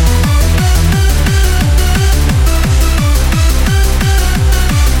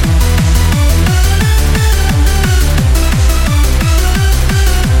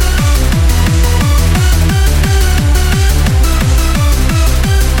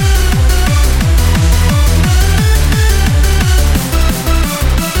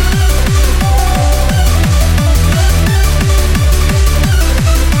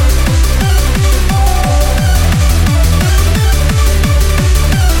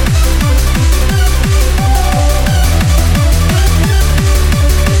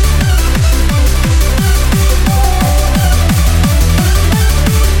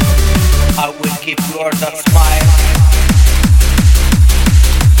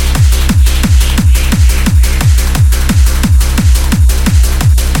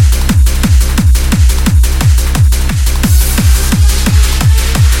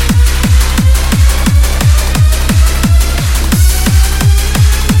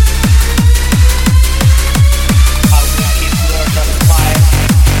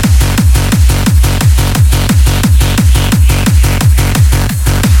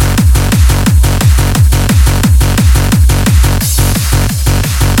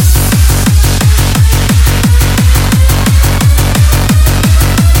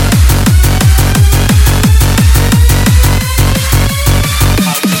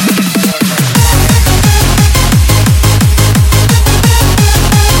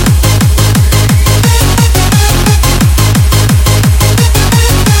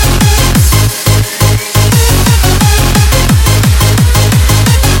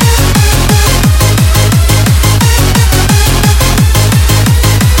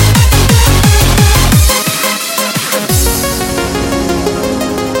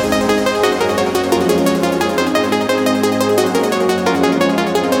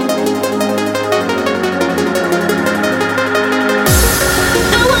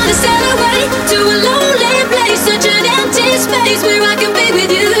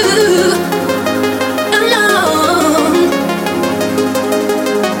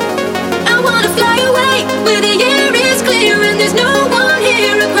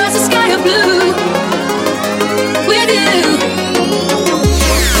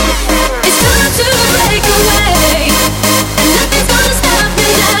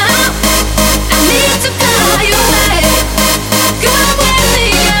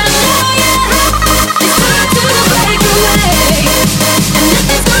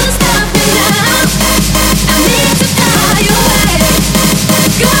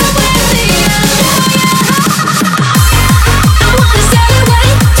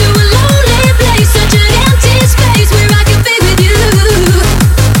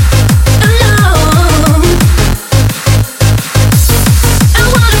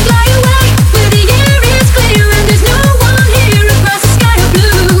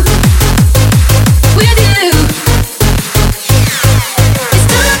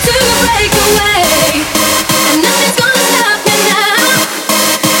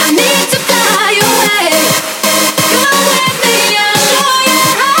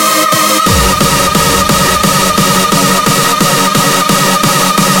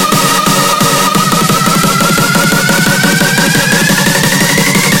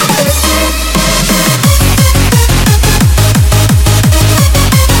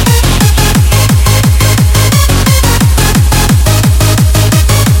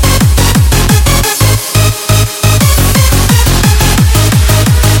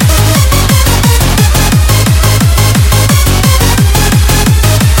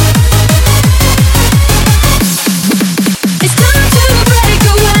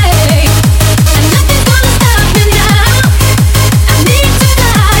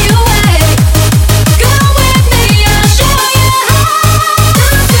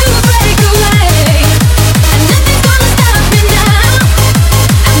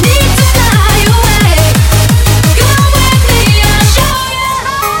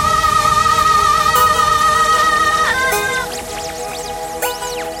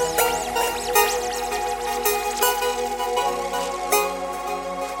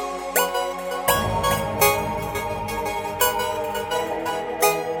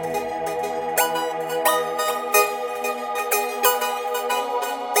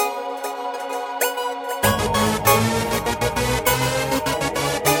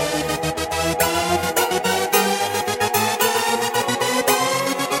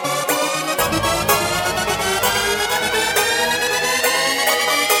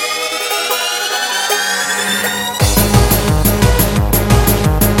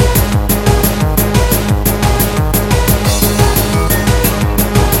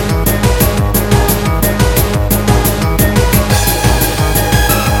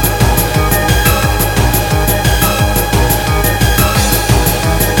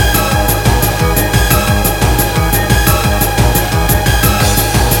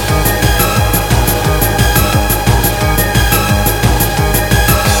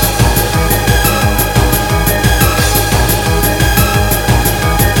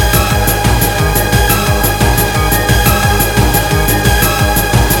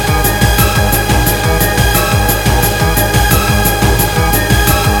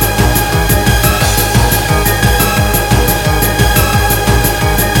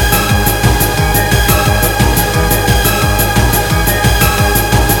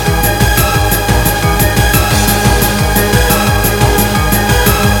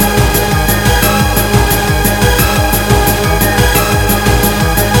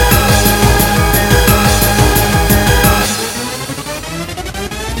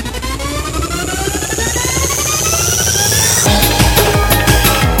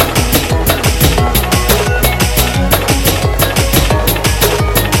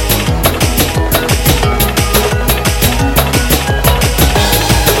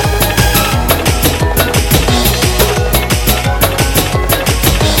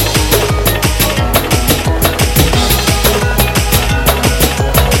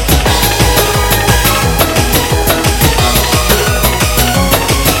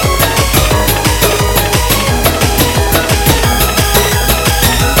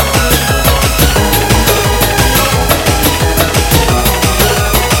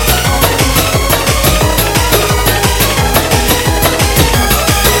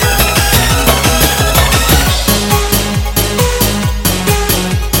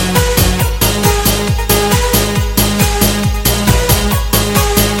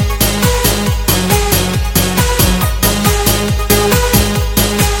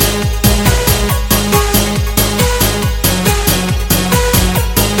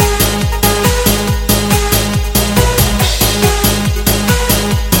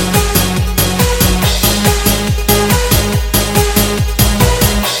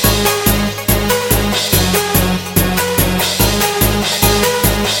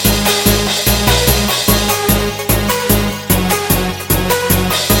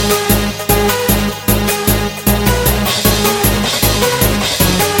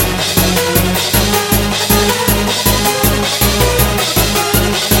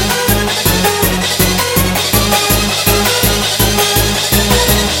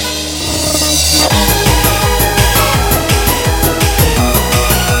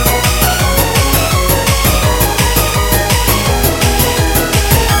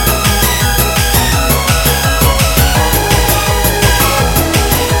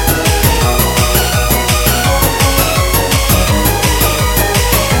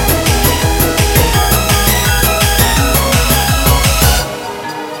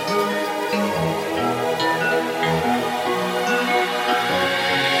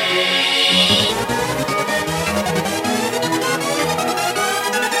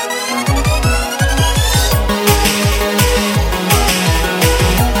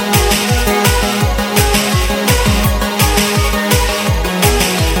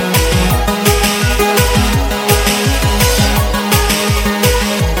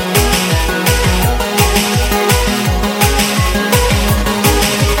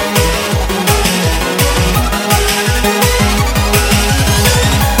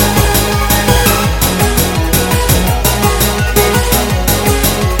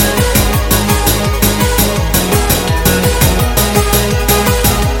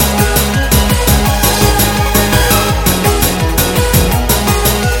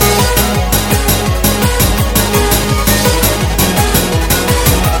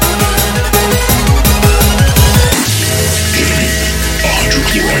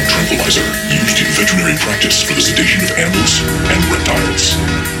 fluoride tranquilizer used in veterinary practice for the sedation of animals and reptiles.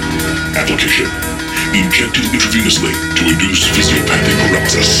 Application: injected intravenously to induce physiopathic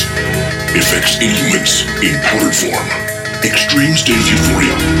paralysis. Effects in humans in powdered form. Extreme state of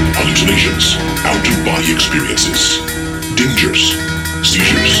euphoria, hallucinations, out-of-body experiences. Dangers: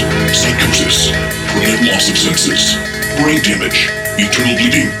 seizures, psychosis, permanent loss of senses, brain damage, internal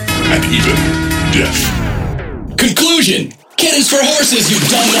bleeding, and even death. Conclusion! Kittens for horses, you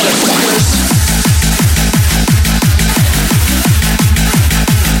dumb motherfuckers!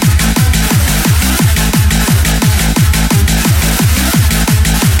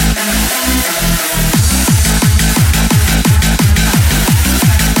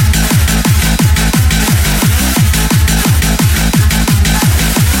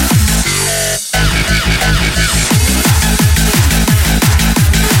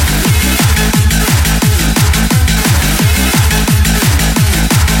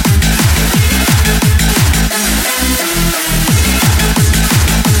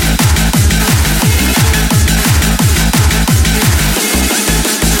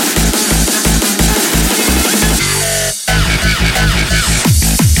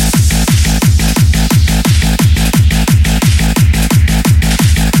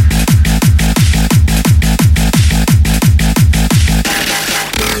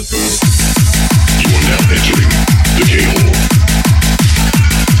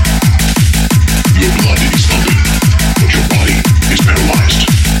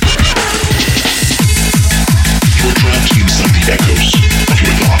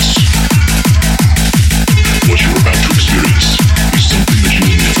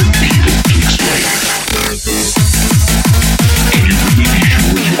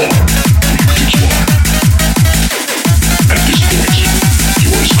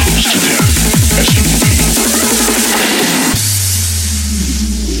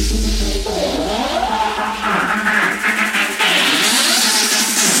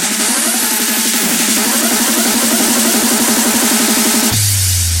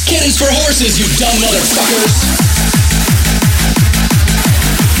 For horses, you dumb motherfuckers!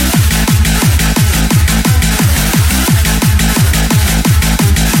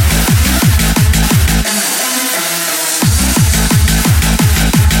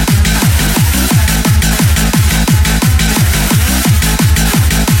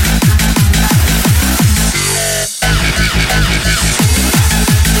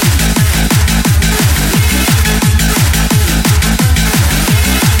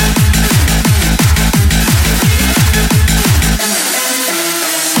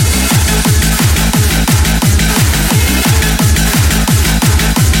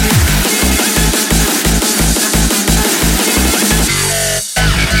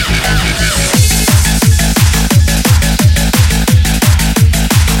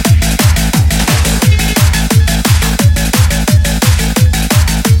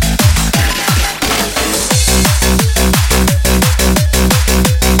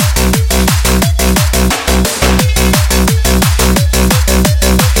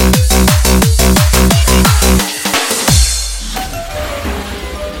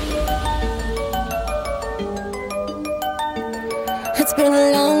 It's been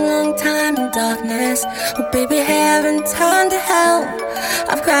a long, long time in darkness. Oh, baby, heaven turned to hell.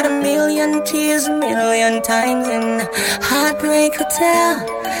 I've cried a million tears a million times in Heartbreak Hotel.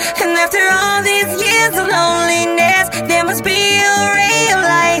 And after all these years of loneliness, there must be a ray of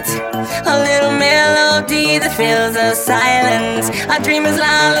light, a little melody that fills the silence. A dreamer's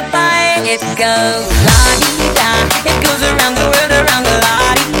lullaby. It goes la-dee-da. It goes around the world, around the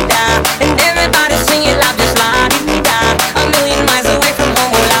la-dee-da. And everybody's singing loud, just la-dee-da. A million miles away from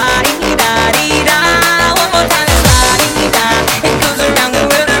home, oh la-dee-da-dee-da. One more time, it's la-dee-da. It goes around the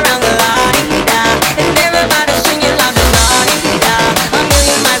world, around the la-dee-da. And everybody's singing loud, just la-dee-da. A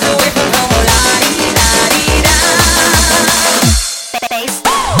million miles away from home, oh la-dee-da-dee-da.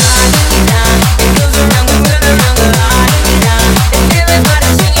 La-dee-da. It goes around the world, around the la-dee-da. And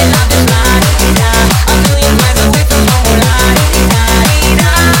everybody's singing loud, just la-dee-da. A million miles away from home, oh la-dee-da-dee-da.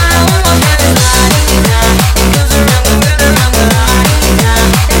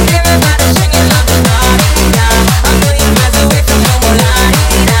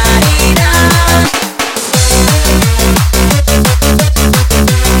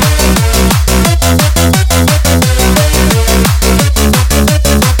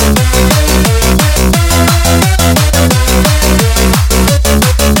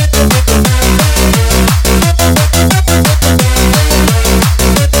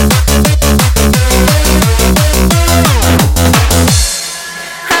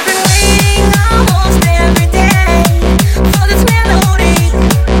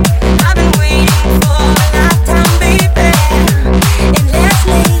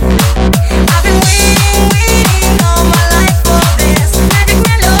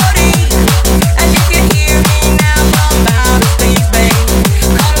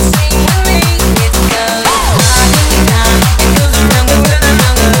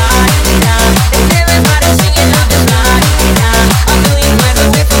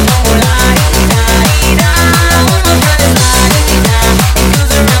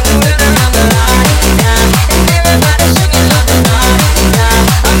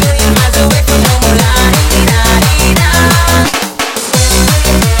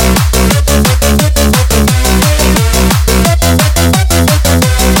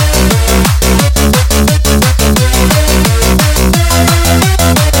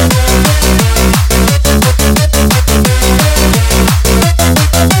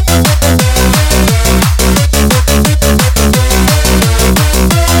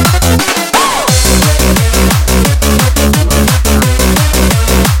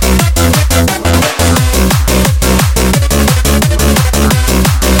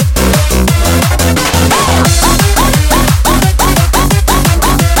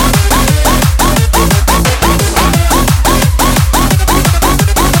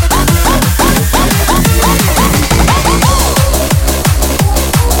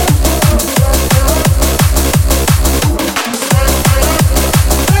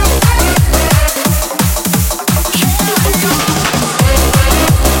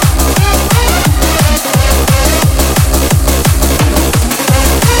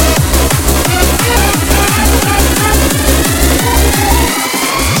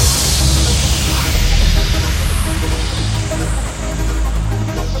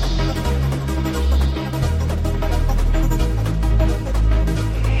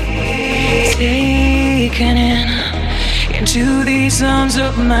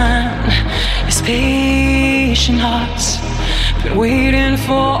 wounds of mine, his patient hearts been waiting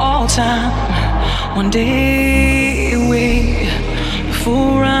for all time. One day away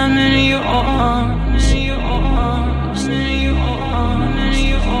before I'm in your arms.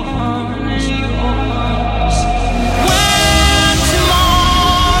 When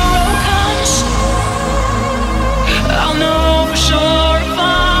tomorrow comes, I'll know for sure if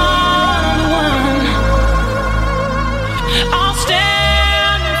I'm the one. I'll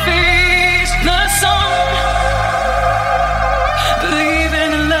stand and face the sun,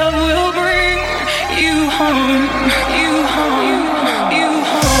 believing that love will bring you home, you home, you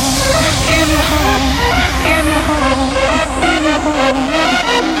home, you home.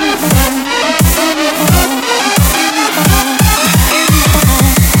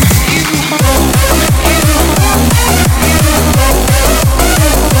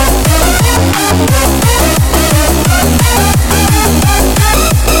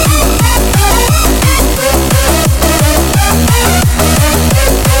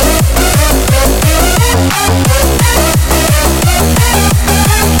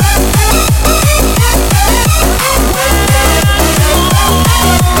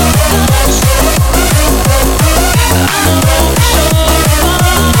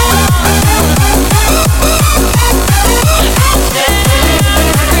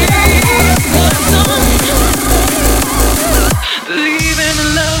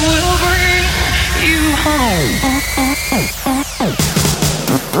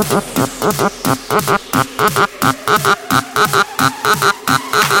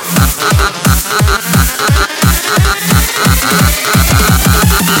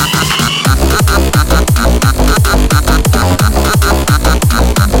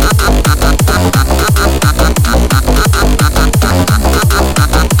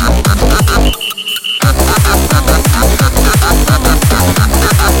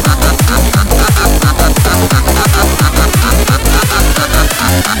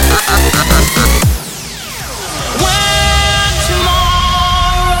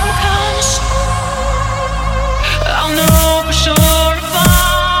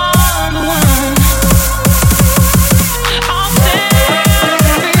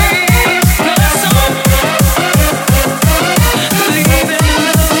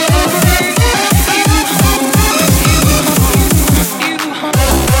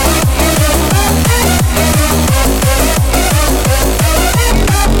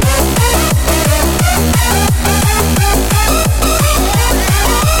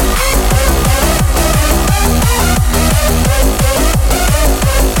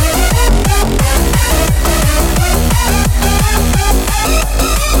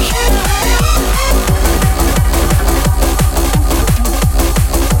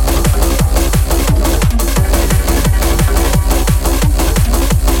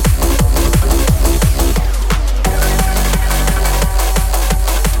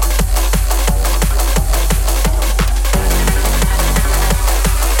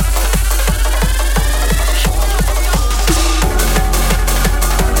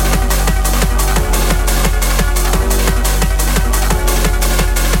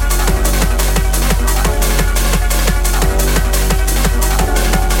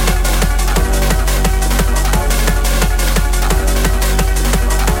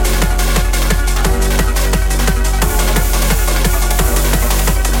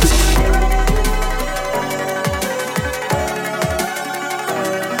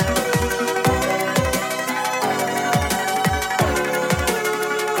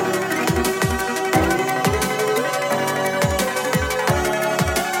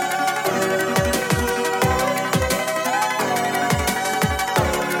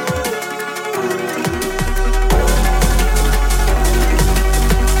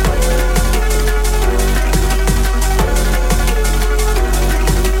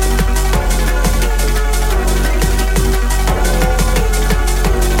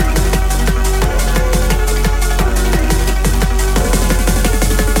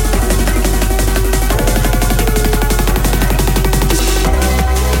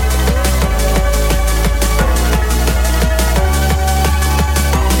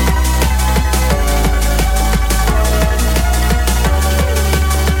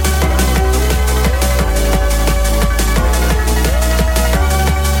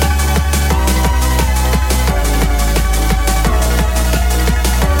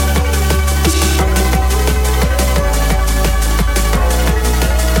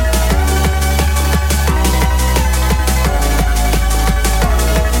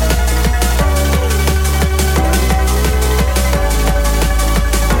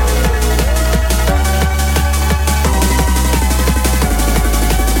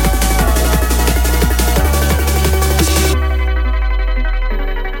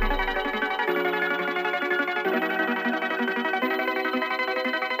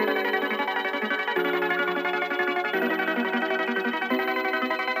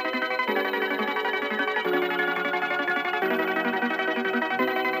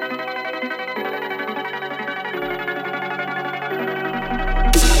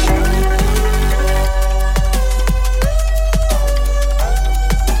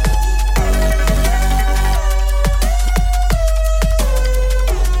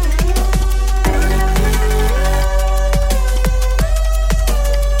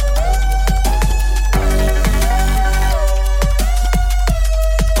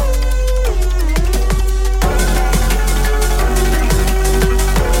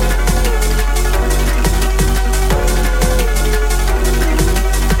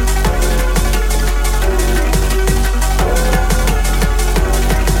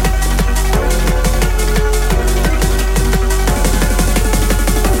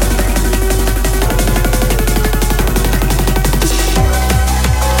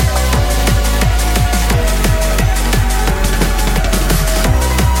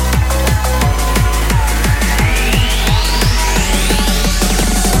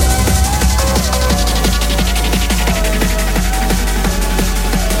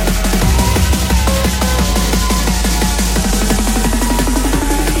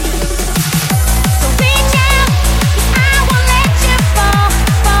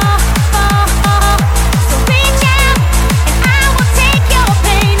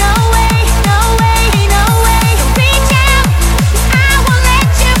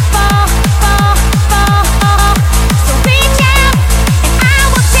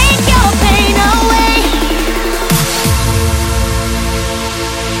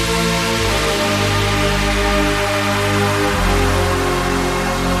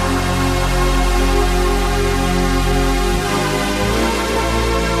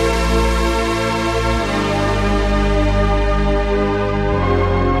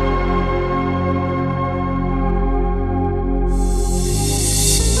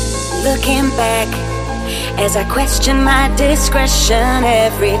 Looking back as I question my discretion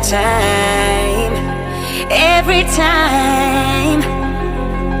every time. Every time.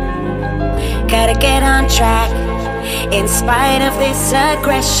 Gotta get on track in spite of this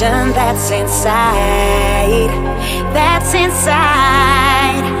aggression that's inside. That's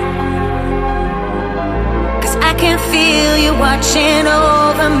inside. 'Cause I can feel you watching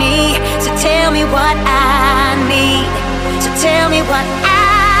over me. So tell me what I need. So tell me what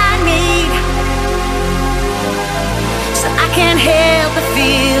I need. So I can't help but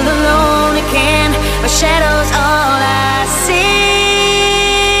feel alone again. My shadow's all I see.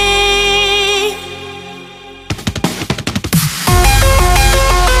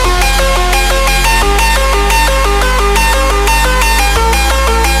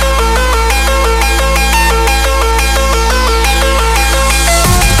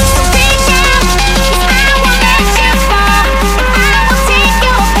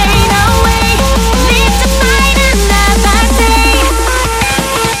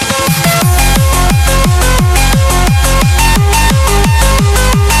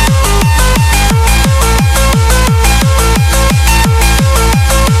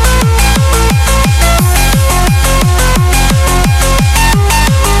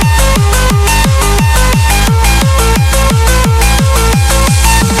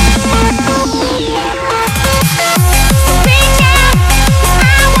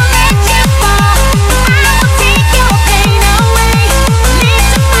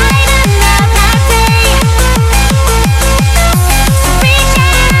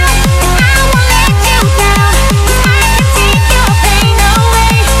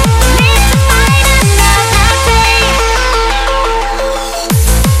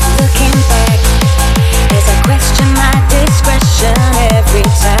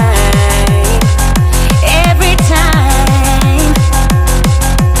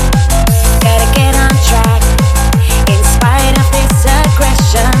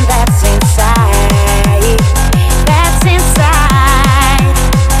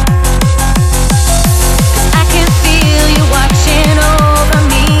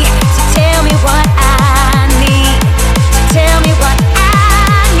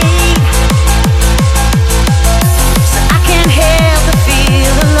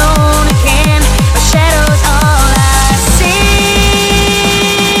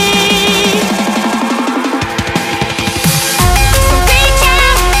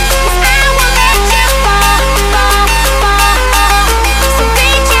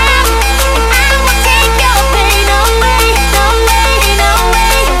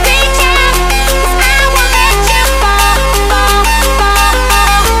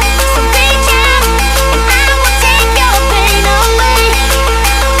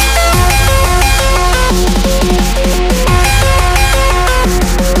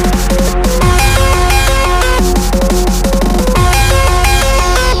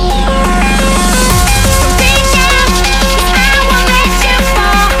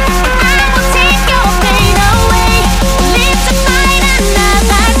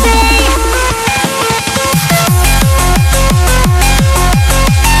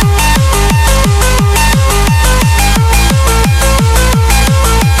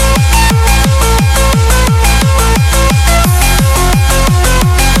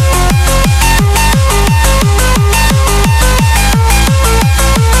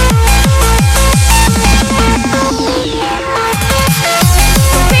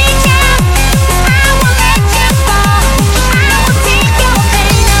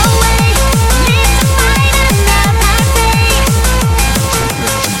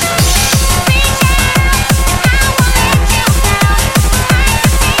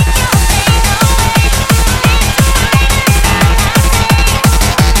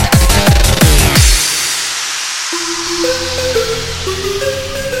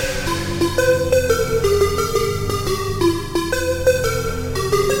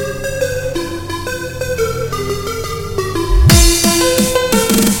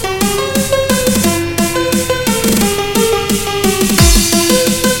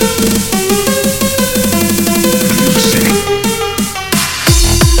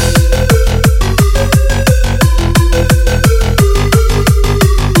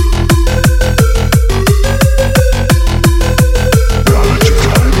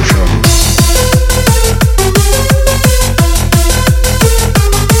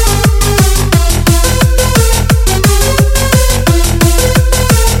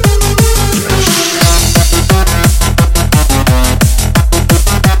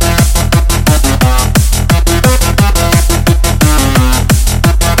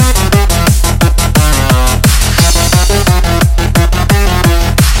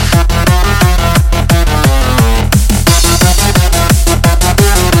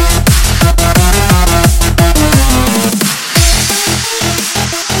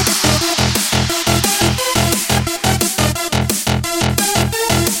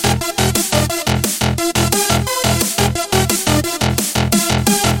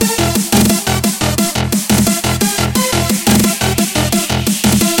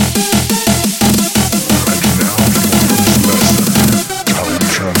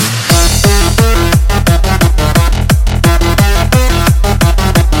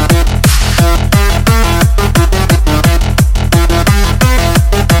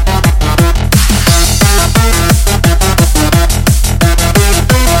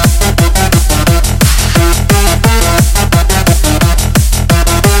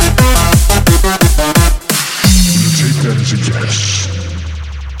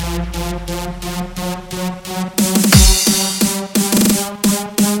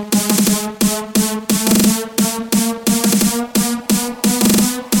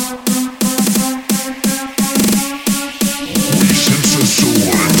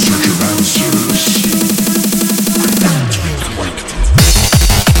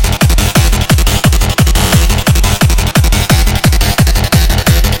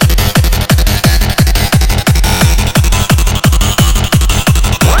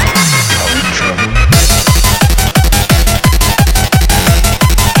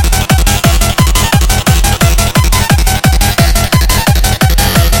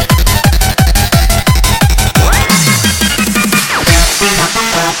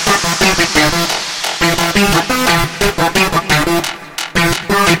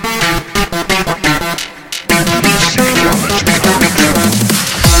 We'll be right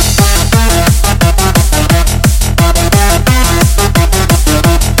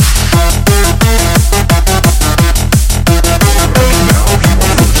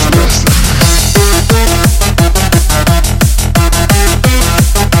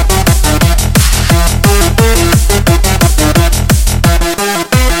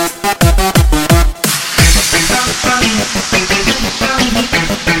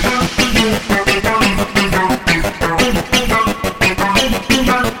back.